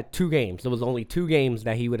did that 2 games. There was only 2 games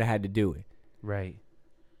that he would have had to do it. Right.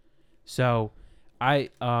 So, I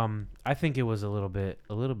think it was a little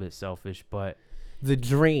bit selfish, but The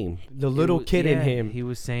dream, the little kid in him. He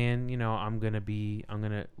was saying,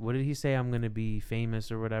 what did he say? I'm gonna be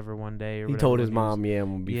famous or whatever one day. Or He whatever told his when was- mom, "Yeah,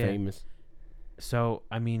 I'm gonna be Yeah. famous." So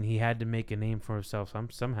I mean, he had to make a name for himself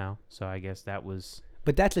somehow. So I guess that was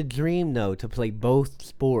But that's a dream, though, to play both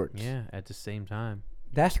sports. at the same time.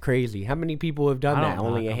 That's crazy. How many people have done I that? don't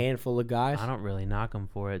Only a knock 'em. handful of guys. I don't really knock him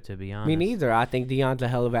for it, to be honest. Me neither. I think Dion's a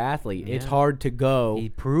hell of an athlete. It's Yeah. hard to go. He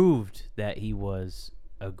proved that he was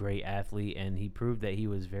a great athlete, and he proved that he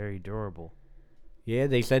was very durable. Yeah,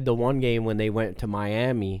 they said the one game when they went to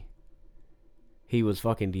Miami, he was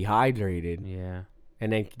fucking dehydrated. Yeah.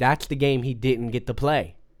 And then that's the game he didn't get to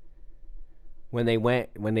play. When he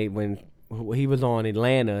was on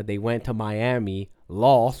Atlanta, they went to Miami,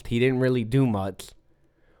 lost. He didn't really do much.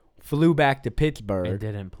 Flew back to And Pittsburgh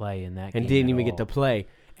didn't play in that and game didn't at even get to all. play.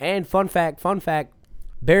 And fun fact,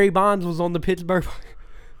 Barry Bonds was on the Pittsburgh.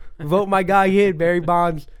 Vote my guy in, Barry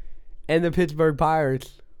Bonds, and the Pittsburgh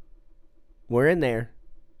Pirates were in there.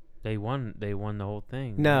 They won the whole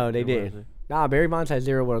thing. No, right? they Or was didn't. it- Nah, Barry Bonds has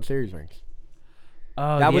 0 World Series rings.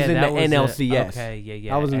 Oh, That was yeah, in the was NLCS. Okay,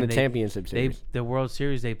 yeah. That was in And the championship series. The World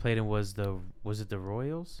Series they played in was it the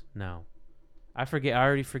Royals? No, I forget. I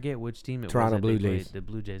already forget which team it Toronto was. Blue They played. Jays. The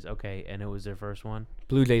Blue Jays. Okay, and it was their first one.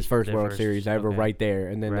 Blue Jays' first Their World first- Series ever, okay. right there,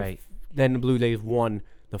 and then Right. then the Blue Jays won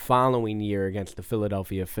the following year against the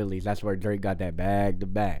Philadelphia Phillies. That's where Drake got that bag to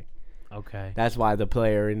back. Okay. That's why the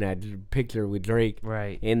player in that picture with Drake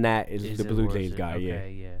Right. in that is the it Blue worth Jays it? guy. Yeah.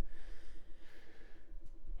 Okay, yeah.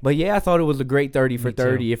 But yeah, I thought it was a great 30 for Me too.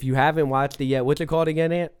 30. If you haven't watched it yet, what's it called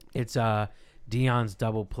again, Ant? It's Dion's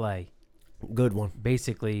double play. Good one.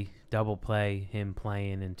 Basically, double play him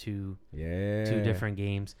playing in two different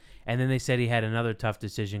games. And then they said he had another tough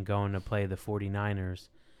decision going to play the 49ers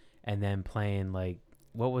and then playing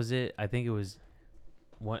what was it? I think it was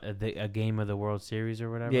a game of the World Series or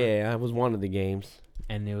whatever. Yeah, that was one of the games.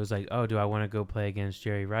 And it was like, oh, do I want to go play against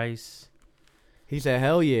Jerry Rice? He said,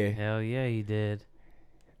 "Hell yeah, Hell yeah, he did.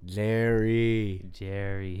 Jerry."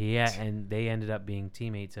 And they ended up being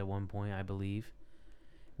teammates at one point, I believe.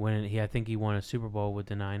 I think he won a Super Bowl with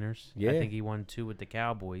the Niners. Yeah. I think he won 2 with the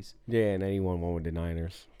Cowboys. Yeah, and then he won one with the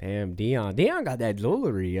Niners. Damn, Dion got that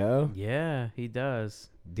jewelry, yo. Yeah, he does.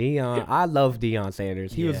 Dion, I love Deion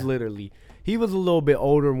Sanders. He was Yeah. he was a little bit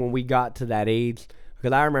older when we got to that age.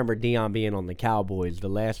 Because I remember Dion being on the Cowboys the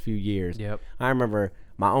last few years. Yep. I remember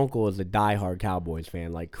my uncle is a diehard Cowboys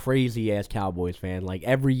fan, like crazy ass Cowboys fan. Like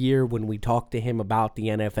every year when we talk to him about the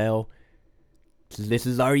NFL, this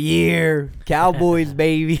is our year, Cowboys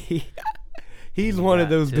baby. He's one of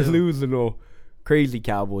Got those to. delusional, crazy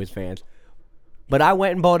Cowboys fans. But I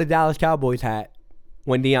went and bought a Dallas Cowboys hat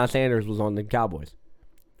when Deion Sanders was on the Cowboys.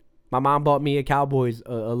 My mom bought me a Cowboys,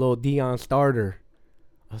 a little Deion starter.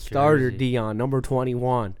 A starter Jersey. Deion, number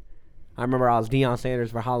 21. I remember I was Deion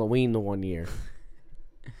Sanders for Halloween the one year.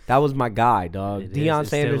 That was my guy, dog. It Deion is.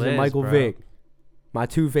 It Sanders still and is, Michael bro. Vick. My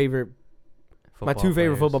two favorite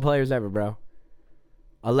football players ever, bro.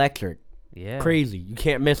 Electric. Yeah. Crazy. You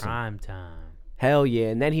can't miss him. Prime time. Hell yeah.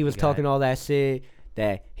 And then he was got talking it. all that shit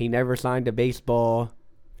that he never signed to baseball.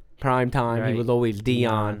 Prime time. He Right. was always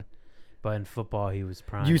Deion. But in football, he was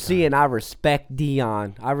prime. You see, time. and I respect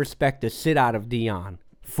Deion. I respect the shit out of Deion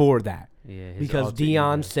for that. Yeah, his Because alter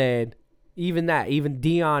Deion ego. said, even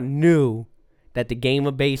Deion knew that the game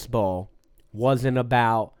of baseball wasn't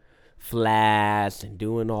about flash and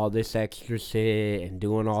doing all this extra shit and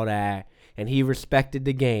doing all that. And he respected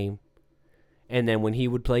the game. And then when he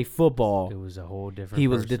would play football, it was a whole different. he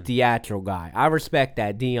was the person. theatrical guy. I respect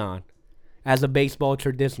that, Deion. As a baseball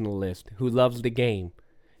traditionalist who loves the game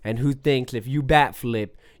and who thinks if you bat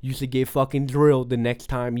flip, you should get fucking drilled the next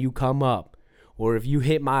time you come up. Or if you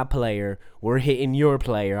hit my player, we're hitting your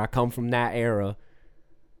player. I come from that era.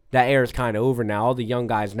 That era's kind of over now. All the young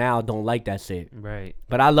guys now don't like that shit. Right.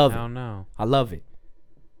 But I love I it. don't know. I love it.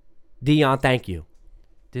 Deion, thank you.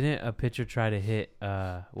 Didn't a pitcher try to hit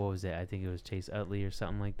what was it? I think it was Chase Utley or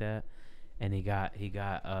something like that, and he got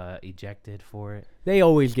ejected for it. They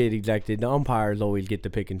always get ejected. The umpires always get to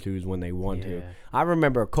pick and choose when they want to. Yeah. I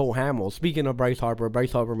remember Cole Hamels. Speaking of Bryce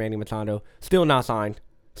Harper, Manny Machado, still not signed.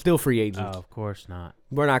 Still free Oh, agents. of course not.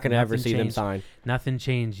 We're not going to ever nothing see them changed. signed. Nothing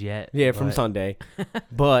changed yet. Yeah, from but- Sunday.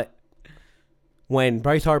 But when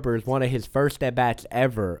Bryce Harper is one of his first at-bats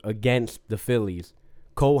ever against the Phillies,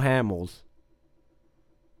 Cole Hamels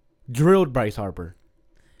drilled Bryce Harper.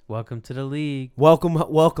 Welcome to the league.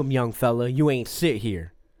 Welcome, young fella. You ain't sit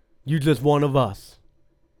here. You just one of us.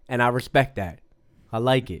 And I respect that. I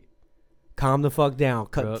like it. Calm the fuck down.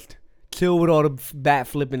 Crook. Chill with all the bat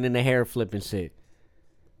flipping and the hair flipping shit.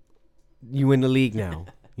 You in the league now.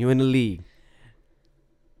 You in the league.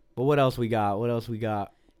 But what else we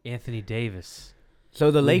got? Anthony Davis.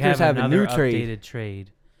 So the We Lakers have a another new trade. updated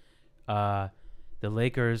trade. The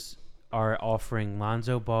Lakers are offering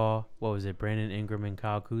Lonzo Ball, what was it, Brandon Ingram and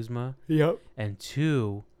Kyle Kuzma, Yep. and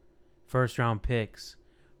 2 first-round picks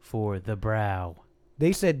for the Brow.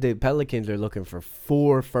 They said the Pelicans are looking for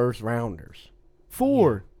 4 first rounders.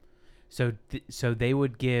 4. So they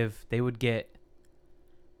would give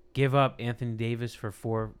up Anthony Davis for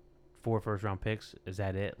four first-round picks. Is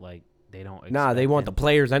that it? Like they don't. Nah, they expect want the him-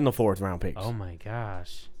 players and the 4th round picks. Oh my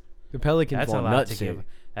gosh, The Pelicans that's a want lot nuts to give.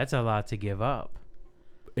 That's a lot to give up.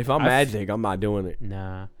 If I'm I f- Magic, I'm not doing it.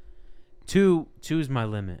 Nah, two's my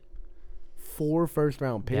limit. 4 first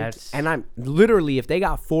round picks. That's- And I'm literally, if they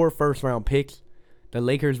got 4 first round picks, the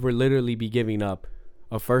Lakers would literally be giving up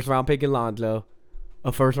a first round pick in Lonzo,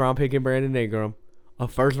 a first round pick in Brandon Ingram, a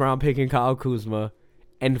first round pick in Kyle Kuzma,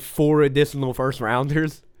 and 4 additional first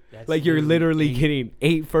rounders. That's Like you're literally eight- getting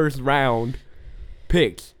 8 first round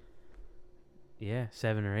picks.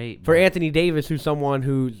 7 or 8 For but Anthony Davis, he's a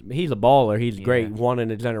baller. He's Yeah. great, one in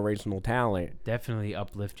a generational talent. definitely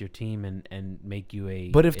uplift your team and make you a.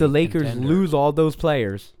 But if the a Lakers contender. lose all those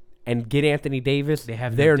players and get Anthony Davis, They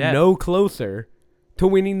have no they're depth. no closer to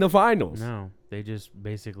winning the finals. No, they just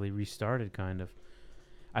basically restarted, kind of.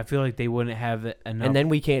 I feel like they wouldn't have enough. And then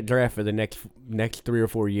we can't draft for the next 3 or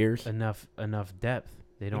 4 years. enough depth.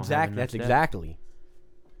 They don't have Exactly. enough That's depth. exactly.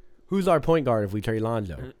 Who's our point guard if we trade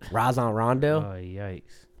Lonzo? Rajon Rondo? Oh,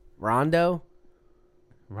 yikes. Rondo?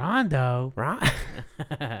 Rondo. Ron-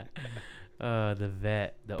 The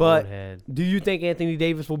vet, the But- old head. Do you think Anthony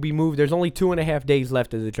Davis will be moved? There's only 2.5 days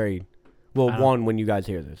left of the trade. Well, I don't- 1 when you guys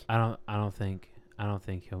hear this. I don't think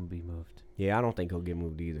he'll be moved. Yeah, I don't think he'll get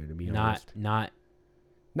moved either, to be Not honest. Not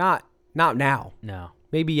now. no.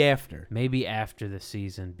 Maybe after. Maybe after the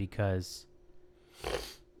season, because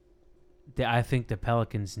I think the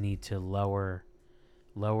Pelicans need to lower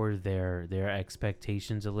their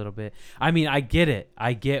expectations a little bit. I mean, I get it.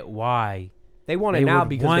 I get why. They want They it now would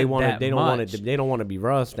because want they want it. that They don't want much. it. They don't want to be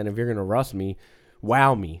rust. And if you're gonna rust me,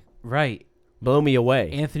 wow me, Right. blow me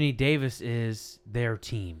away. Anthony Davis is their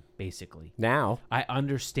team, basically. Now, I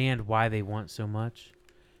understand why they want so much,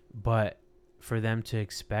 but for them to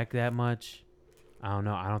expect that much, I don't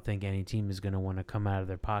know. I don't think any team is going to want to come out of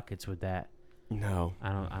their pockets with that. no.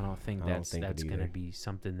 I don't think I don't that's think it that's going to either. be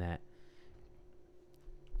something that.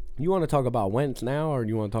 You want to talk about Wentz now, or do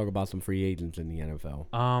you want to talk about some free agents in the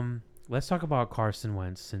NFL? Let's talk about Carson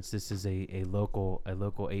Wentz, since this is a local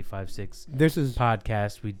 856 This is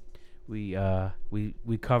podcast.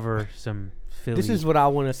 We cover some Philly. this is what I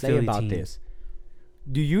want to say Philly about teams. this.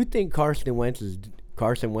 Do you think Carson Wentz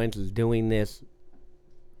is doing this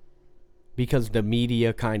because the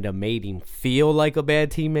media kind of made him feel like a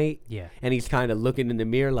bad teammate? Yeah. And he's kind of looking in the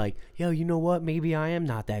mirror like, yo, you know what? Maybe I am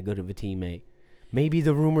not that good of a teammate. Maybe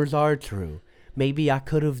the rumors are true. Maybe I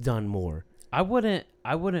could have done more. I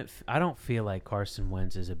don't feel like Carson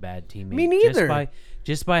Wentz is a bad teammate. Me neither.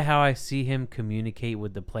 Just by how I see him communicate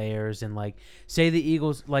with the players, and like, say the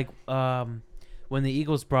Eagles, like when the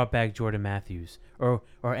Eagles brought back Jordan Matthews, or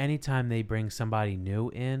anytime they bring somebody new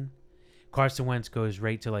in, Carson Wentz goes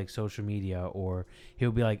right to like social media, or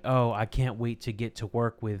he'll be like, "Oh, I can't wait to get to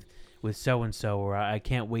work with so and so," or "I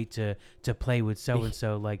can't wait to play with so and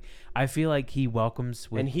so." Like, I feel like he welcomes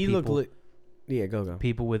with And he people, looked yeah, go.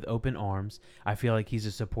 people with open arms. I feel like he's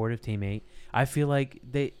a supportive teammate. I feel like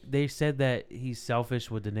they said that he's selfish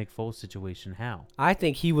with the Nick Foles situation. How? I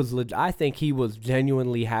think he was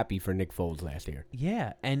genuinely happy for Nick Foles last year.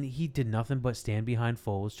 Yeah, and he did nothing but stand behind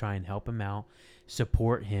Foles, try and help him out,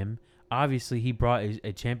 support him. Obviously, he brought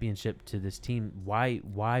a championship to this team. Why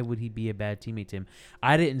would he be a bad teammate to him?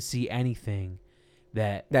 I didn't see anything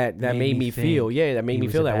that made me feel that he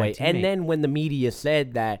was a that bad way. teammate. And then when the media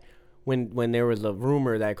said that, when there was a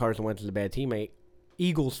rumor that Carson Wentz is a bad teammate,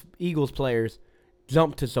 Eagles players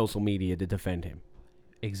jumped to social media to defend him.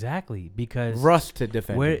 Exactly, because Russ to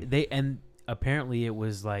defend where him. they, and apparently it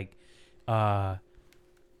was like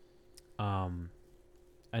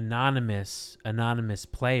anonymous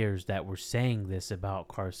players that were saying this about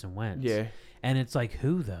Carson Wentz. Yeah. And it's like,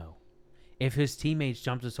 who though? If his teammates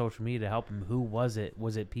jumped to social media to help him, who was it?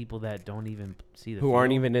 Was it people that don't even see the Who field?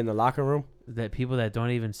 aren't even in the locker room? That people that don't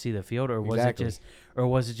even see the field, or was Exactly.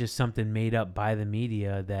 was it just something made up by the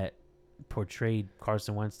media that portrayed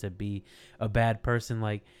Carson Wentz to be a bad person?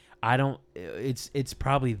 Like, I don't. It's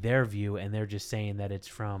probably their view, and they're just saying that it's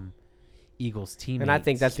from Eagles teammates. And I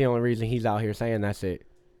think that's the only reason he's out here saying that's it.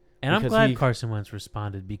 And I'm because glad he- Carson Wentz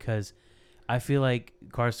responded, because I feel like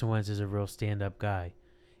Carson Wentz is a real stand-up guy.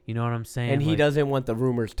 You know what I'm saying? And he Like, doesn't want the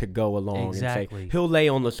rumors to go along Exactly. and say, he'll lay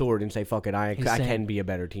on the sword and say, fuck it, I He's can saying- be a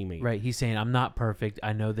better teammate. Right, he's saying, I'm not perfect.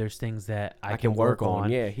 I know there's things that I can work on.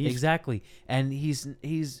 Yeah, he's- exactly. And he's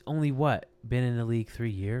only been in the league 3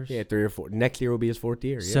 years. Yeah, 3 or 4. Next year will be his 4th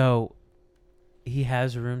year. Yeah. So he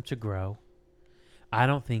has room to grow. I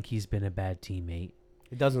don't think he's been a bad teammate.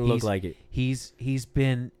 It doesn't look like it. He's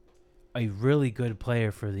been a really good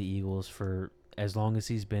player for the Eagles for as long as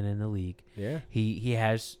he's been in the league. Yeah. He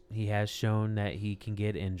has shown that he can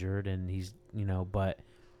get injured, and he's, but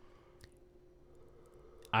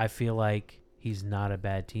I feel like he's not a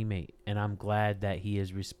bad teammate, and I'm glad that he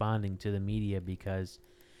is responding to the media, because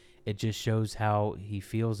it just shows how he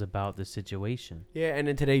feels about the situation. Yeah, and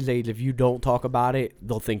in today's age, if you don't talk about it,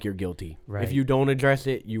 they'll think you're guilty. Right. If you don't address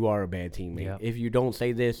it, you are a bad teammate. Yep. If you don't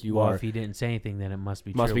say this, you Well, are. if he didn't say anything, then it must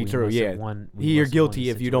be Must true. be We true. must Yeah. have won- we You're must have won guilty the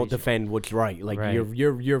if you don't situation. defend what's right. Like Right.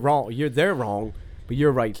 you're wrong. They're wrong, but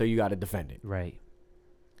you're right, so you got to defend it. Right.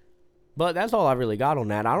 But that's all I really got on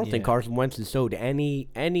that. I don't think Yeah. Carson Wentz has showed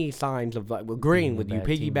any signs of agreeing Being a with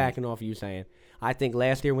you, bad piggybacking off you saying. I think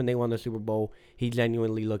last year when they won the Super Bowl, he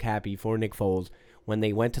genuinely looked happy for Nick Foles. when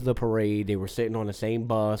they went to the parade, they were sitting on the same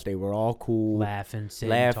bus. They were all cool, laughing, sitting,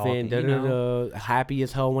 laughing, talking, happy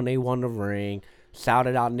as hell when they won the ring.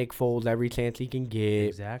 Shouted out Nick Foles every chance he can get.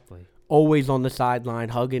 Exactly. Always on the sideline,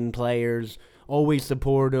 hugging players. Always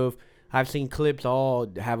supportive. I've seen clips.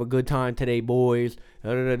 All have a good time today, boys.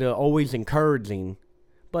 Always encouraging.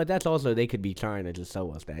 But that's also, they could be trying to just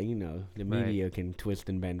show us that, the media can twist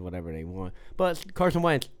and bend whatever they want. But Carson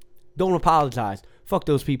Wentz, don't apologize. Fuck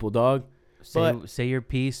those people, dog. Say your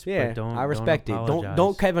piece, Yeah, but don't. I respect don't it. apologize.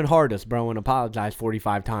 Don't Kevin Hart us, bro, and apologize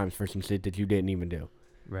 45 times for some shit that you didn't even do.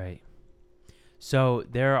 Right. So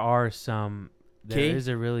there Key? is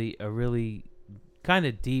a really kind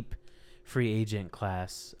of deep free agent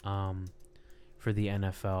class for the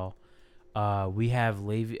NFL. We have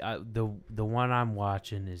the one I'm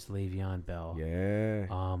watching is Le'Veon Bell.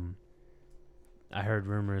 Yeah. I heard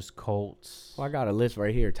rumors Colts. Well, I got a list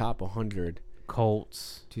right here. Top 100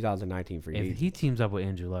 Colts. 2019 free If agents. he teams up with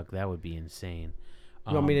Andrew Luck, that would be insane.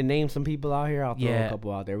 You want me to name some people out here? I'll throw a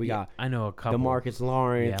couple out there. We got I know a couple. DeMarcus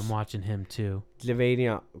Lawrence. Yeah, I'm watching him too.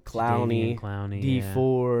 Jadeveon Clowney. D yeah.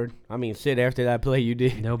 Ford. I mean, shit, after that play you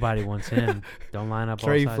did. Nobody wants him. Don't line up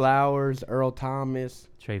Trey all sides. Flowers, Earl Thomas.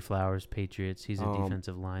 Trey Flowers, Patriots. He's a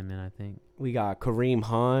defensive lineman, I think. We got Kareem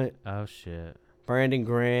Hunt, Oh, shit. Brandon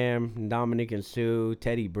Graham, Dominic and Sue,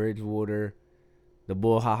 Teddy Bridgewater, the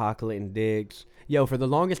Bull Haha Clinton Diggs. Yo, for the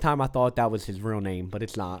longest time I thought that was his real name, but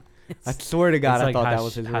it's not. I swear to God, It's I like thought that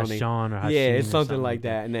was his real name. Hashan or Hashim Yeah, it's or something like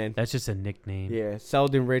that. And then That's just a nickname. yeah,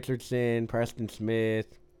 Sheldon Richardson, Preston Smith.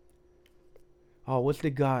 Oh, what's the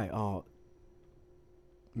guy? Oh,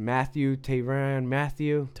 Tyrann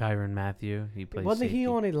Matthew. Tyrann Mathieu. He plays Wasn't he safety.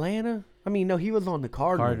 on Atlanta? I mean, no, he was on the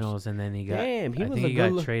Cardinals. And then he got. Damn, he I was think a he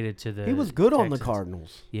good got traded to the. He was good on the Texans.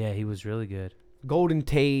 Cardinals. Yeah, he was really good. Golden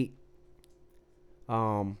Tate,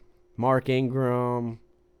 Mark Ingram,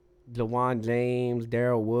 DeJuan James,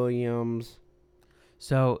 Darrell Williams.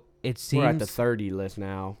 So it seems We're at the 30 list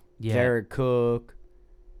now. Yeah. Jared Cook,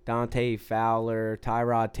 Dante Fowler,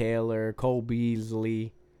 Tyrod Taylor, Cole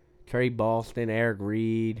Beasley, Trey Boston, Eric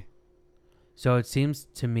Reed. So it seems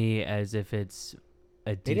to me as if it's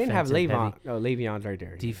a They didn't have defensive Le'Veon. heavy- Oh, Le'Veon's right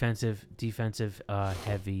there. defensive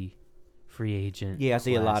heavy free agent. Yeah, I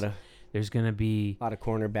see a class. lot There's gonna be of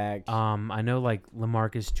cornerbacks. I know like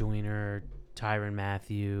LaMarcus Joyner, Tyrann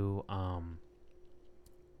Mathieu,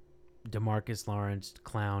 DeMarcus Lawrence,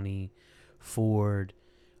 Clowney, Ford.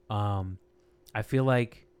 I feel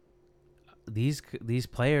like these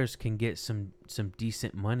players can get some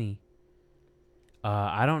decent money.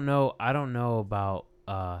 I don't know about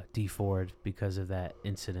D Ford because of that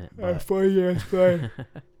incident. But,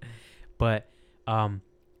 but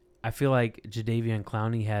I feel like Jadeveon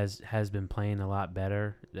Clowney has been playing a lot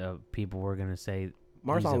better. People were gonna say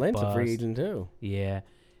Marshawn he's Lynch a free bust. agent too. Yeah,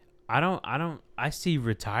 I see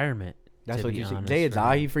retirement. That's to what be you see. honest, Jay for him.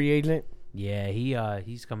 Ajayi free agent. Yeah,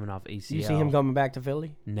 he's coming off ACL. You see him coming back to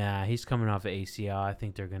Philly? Nah, he's coming off of ACL. I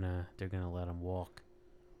think they're gonna let him walk.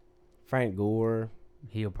 Frank Gore.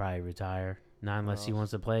 He'll probably retire. Not unless he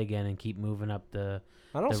wants to play again and keep moving up the.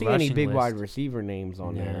 I don't The see any rushing big wide list. receiver names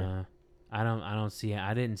on there. I don't see.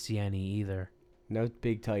 I didn't see any either. No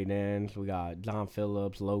big tight ends. We got John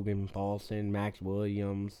Phillips, Logan Paulson, Max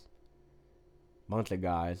Williams. Bunch of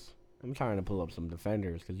guys. I'm trying to pull up some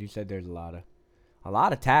defenders because you said there's a lot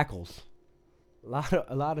of tackles. A lot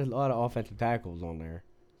of offensive tackles on there.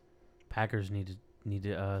 Packers need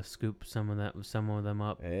to scoop some of them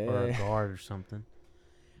up or a Eh. guard or something.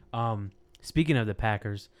 Speaking of the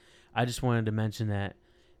Packers, I just wanted to mention that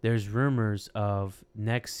there's rumors of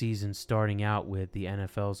next season starting out with the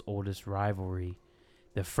NFL's oldest rivalry.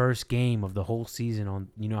 The first game of the whole season on,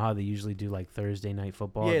 you know how they usually do like Thursday night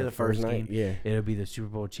football? Yeah, the first night, yeah. It'll be the Super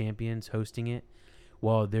Bowl champions hosting it.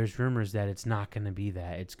 Well, there's rumors that it's not going to be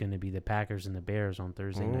that. It's going to be the Packers and the Bears on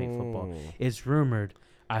Thursday night football. It's rumored.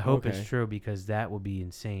 I hope Okay. it's true because that would be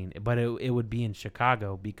insane. But it would be in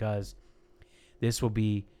Chicago because this will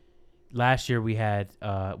be. Last year we had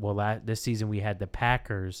this season we had the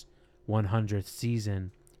Packers 100th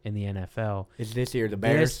season in the NFL. Is this year the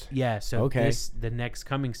Bears? So Okay. the next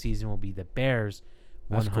coming season will be the Bears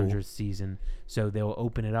That's 100th cool. season. So they'll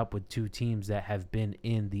open it up with two teams that have been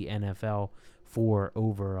in the NFL for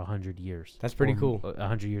over 100 years. That's pretty Or cool.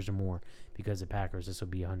 100 years or more because the Packers, this will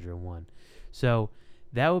be 101. So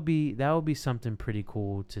that would be something pretty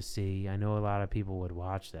cool to see. I know a lot of people would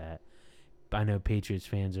watch that. I know Patriots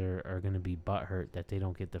fans are going to be butthurt that they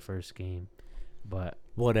don't get the first game, but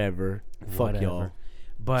Whatever. Fuck y'all.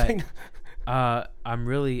 But I'm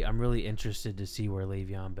really interested to see where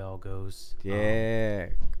Le'Veon Bell goes. Yeah.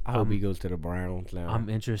 I hope he goes to the Browns now. I'm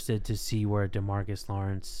interested to see where DeMarcus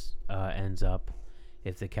Lawrence ends up.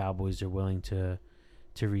 if the Cowboys are willing to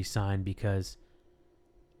re-sign, because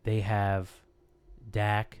they have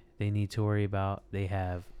Dak they need to worry about. They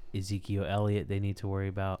have Ezekiel Elliott they need to worry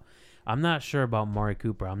about. I'm not sure about Mari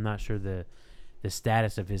Cooper. I'm not sure the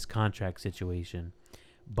status of his contract situation.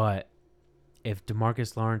 But if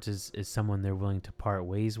DeMarcus Lawrence is someone they're willing to part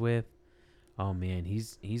ways with, oh man,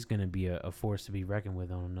 he's going to be a force to be reckoned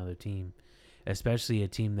with on another team, especially a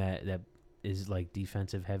team that is like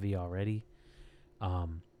defensive heavy already.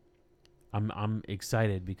 I'm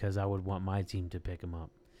excited because I would want my team to pick him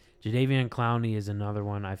up. Jadeveon Clowney is another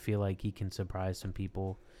one. I feel like he can surprise some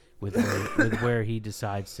people with where he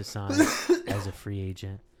decides to sign as a free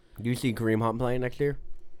agent. Do you see Kareem Hunt playing next year?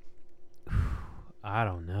 I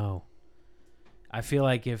don't know. I feel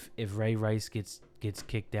like if Ray Rice gets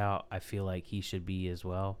kicked out, I feel like he should be as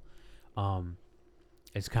well.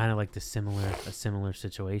 It's kind of like a similar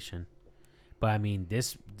situation. But I mean,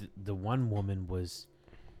 the one woman was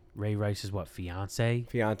Ray Rice's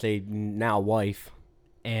fiance, now wife.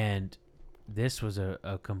 And this was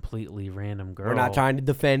a completely random girl. We're not trying to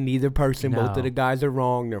defend either person. No. Both of the guys are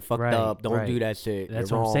wrong. They're fucked Right, up. Don't right. do that shit. That's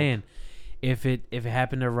They're what I'm wrong. saying. If it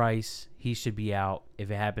happened to Rice, he should be out. If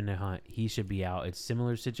it happened to Hunt, he should be out. It's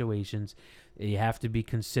similar situations. You have to be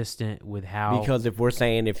consistent with how. Because if we're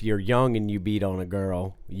saying if you're young and you beat on a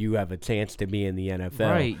girl, you have a chance to be in the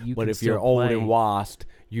NFL. Right, you but can if you're still old play. and washed,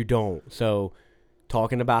 you don't. So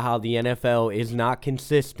talking about how the NFL is not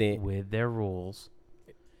consistent. with their rules,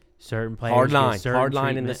 certain players Hard get line. certain Hard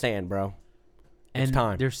line in the treatment. sand, bro. And It's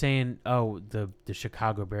time. they're saying, oh, the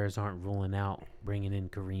Chicago Bears aren't ruling out bringing in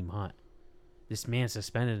Kareem Hunt. This man's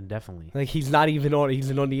suspended indefinitely. Like he's not even on. He's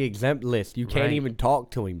on the exempt list. You can't Right. even talk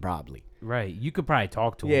to him probably. Right. You could probably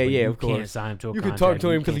talk to him. Yeah, but yeah, you of can't course. sign him to a You contract. can talk to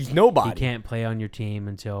You him because can't- he's nobody. He can't play on your team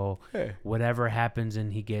until Yeah. whatever happens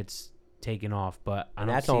and he gets taken off. But I And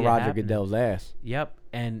don't that's see on it Roger happening. Goodell's ass. Yep.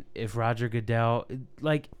 And if Roger Goodell,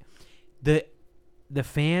 like the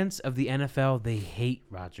fans of the NFL, they hate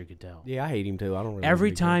Roger Goodell. Yeah, I hate him too. I don't really. Every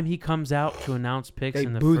like him. time he comes out to announce picks, They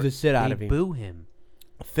in the boo fir- the shit out they of him. Boo him.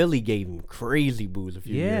 Philly gave him crazy boos a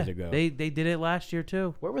few years ago. They did it last year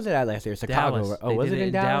too. Where was it at last year? Chicago. Dallas. Right? Oh, They was did it it in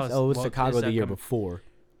in Dallas? Dallas. Oh, it was Well, Chicago this the year upcoming- before.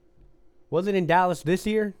 Was it in Dallas this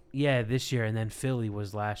year? Yeah, this year, and then Philly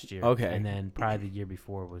was last year. Okay. And then probably the year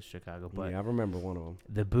before was Chicago. But Yeah, I remember one of them.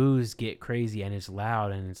 the boos get crazy and it's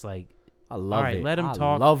loud and it's like, I love all right, it. let him I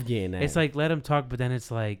talk. love getting that. It's like let him talk, but then it's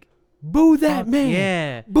like, boo that fuck, man.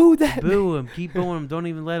 yeah, Boo that man. boo him, keep booing him, don't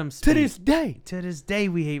even let him To speak. this day. To this day,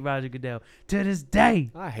 we hate Roger Goodell. To this day.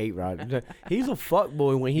 I hate Roger. He's a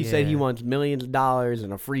fuckboy when he said he Yeah. wants millions of dollars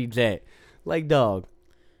and a free jet. Like, dog.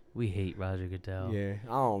 We hate Roger Goodell. Yeah,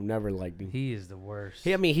 I don't never liked him. He is the worst.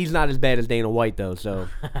 I mean, he's not as bad as Dana White, though, so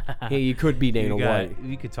he could be Dana White.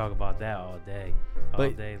 We could talk about that all day. All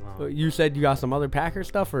But- day long. But you said you got some other Packers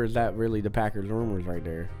stuff, or is that really the Packers rumors right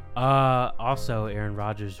there? Also, Aaron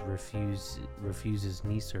Rodgers refuses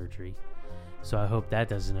knee surgery. So I hope that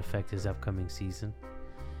doesn't affect his upcoming season.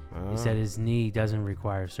 He said his knee doesn't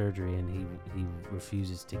require surgery and he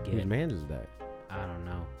refuses to get Whose it. man is that? I don't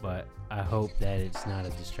know, but I hope that it's not a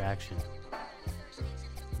distraction.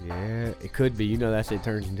 Yeah, it could be. You know that shit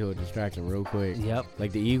turns into a distraction real quick. Yep.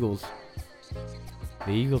 Like the Eagles.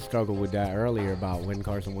 The Eagles struggled with that earlier about when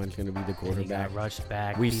Carson Wentz going to be the And he quarterback. got rushed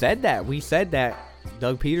back. We said that.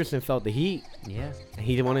 Doug Peterson felt the heat, Yeah. and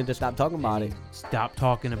he wanted to stop talking about it. Stop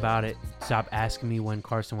talking about it. Stop asking me when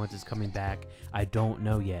Carson Wentz is coming back. I don't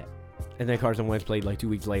know yet. And then Carson Wentz played like 2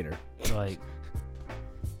 weeks later. Like,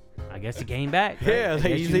 I guess he came back. Right? Yeah, I like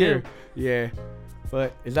guess he's you here. knew. Yeah.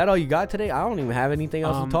 But is that all you got today? I don't even have anything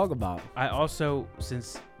else to talk about. I also,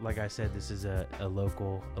 since like I said, this is a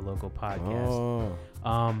local podcast.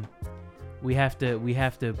 Oh. We have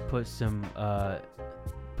to put some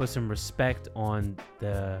respect on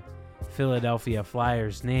the Philadelphia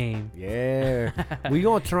Flyers name. Yeah. We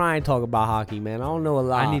gonna try and talk about hockey, man. I don't know a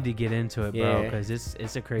lot. I need to get into it, bro, Yeah. because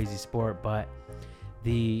it's a crazy sport. But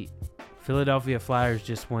the Philadelphia Flyers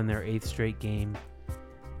just won their 8th straight game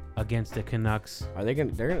against the Canucks. Are they gonna?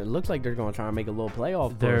 It looks like they're gonna try and make a little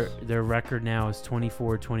playoff push. Their record now is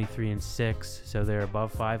 24, 23, and 6, so they're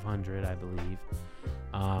above 500, I believe.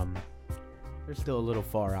 They're still a little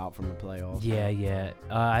far out from the playoffs. Yeah.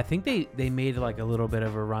 I think they made like a little bit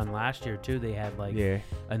of a run last year too. They had like Yeah.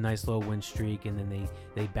 a nice little win streak, and then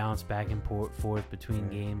they bounced back and forth between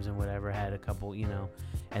games and whatever. Had a couple,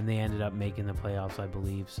 and they ended up making the playoffs, I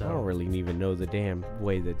believe. So I don't really even know the damn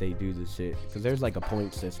way that they do this shit because there's like a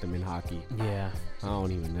point system in hockey. yeah, I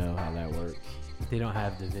don't even know how that works. they don't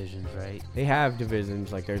have divisions, right? They have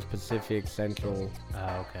divisions like there's Pacific, Central.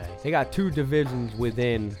 Oh, okay. They got 2 divisions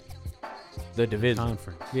within The division.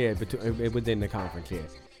 Conference. Yeah, within the conference, yeah.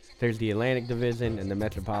 There's the Atlantic Division and the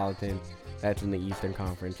Metropolitan. That's in the Eastern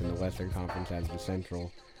Conference, and the Western Conference has the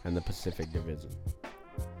Central and the Pacific Division.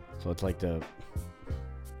 So it's like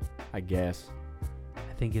I guess.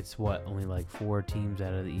 I think it's only like 4 teams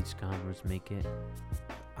out of each conference make it.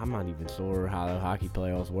 I'm not even sure how the hockey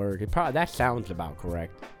playoffs work. That sounds about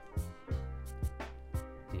correct.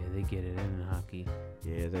 Yeah, they get it in hockey.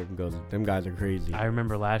 Yeah, them guys are crazy. I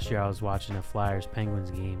remember last year I was watching a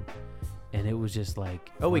Flyers-Penguins game, and it was just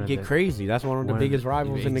like... crazy. That's one of the biggest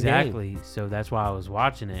rivals in the game. Exactly. So that's why I was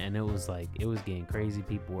watching it, and it was getting crazy.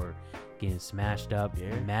 People were getting smashed up.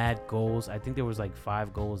 Yeah. Mad goals. I think there was like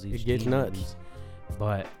 5 goals each. It gets team. nuts.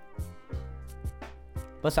 But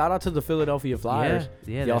shout out to the Philadelphia Flyers.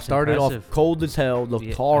 Yeah, y'all that's started impressive. off cold as hell.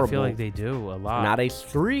 Looked horrible. I feel like they do a lot. Now they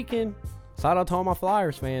streaking. Shout out to all my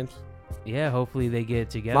Flyers fans. Yeah, hopefully they get it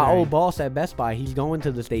together. My old boss at Best Buy, he's going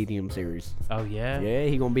to the Stadium Series. Oh yeah. Yeah,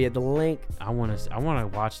 he gonna be at the link. I want to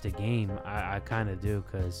watch the game. I kind of do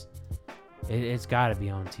because it's got to be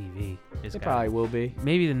on TV. It probably will be.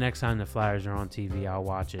 Maybe the next time the Flyers are on TV, I'll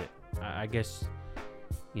watch it. I guess,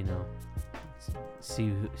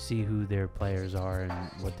 see who their players are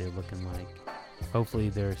and what they're looking like. Hopefully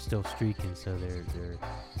they're still streaking, so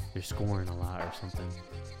they're scoring a lot or something.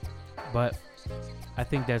 But I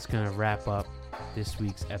think that's going to wrap up this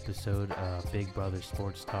week's episode of Big Brother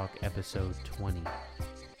Sports Talk, episode 20.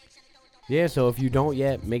 Yeah, so if you don't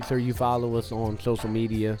yet, make sure you follow us on social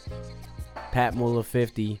media. Pat Muller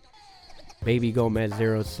 50, Baby Gomez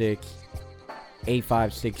 06,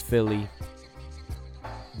 856 Philly,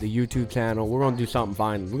 the YouTube channel. We're going to do something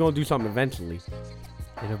fine. We're going to do something eventually.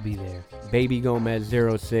 It'll be there. Baby Gomez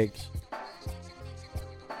 06.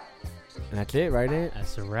 And that's it, right?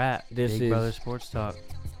 That's a wrap. This Big is Brother Sports Talk,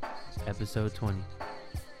 episode 20.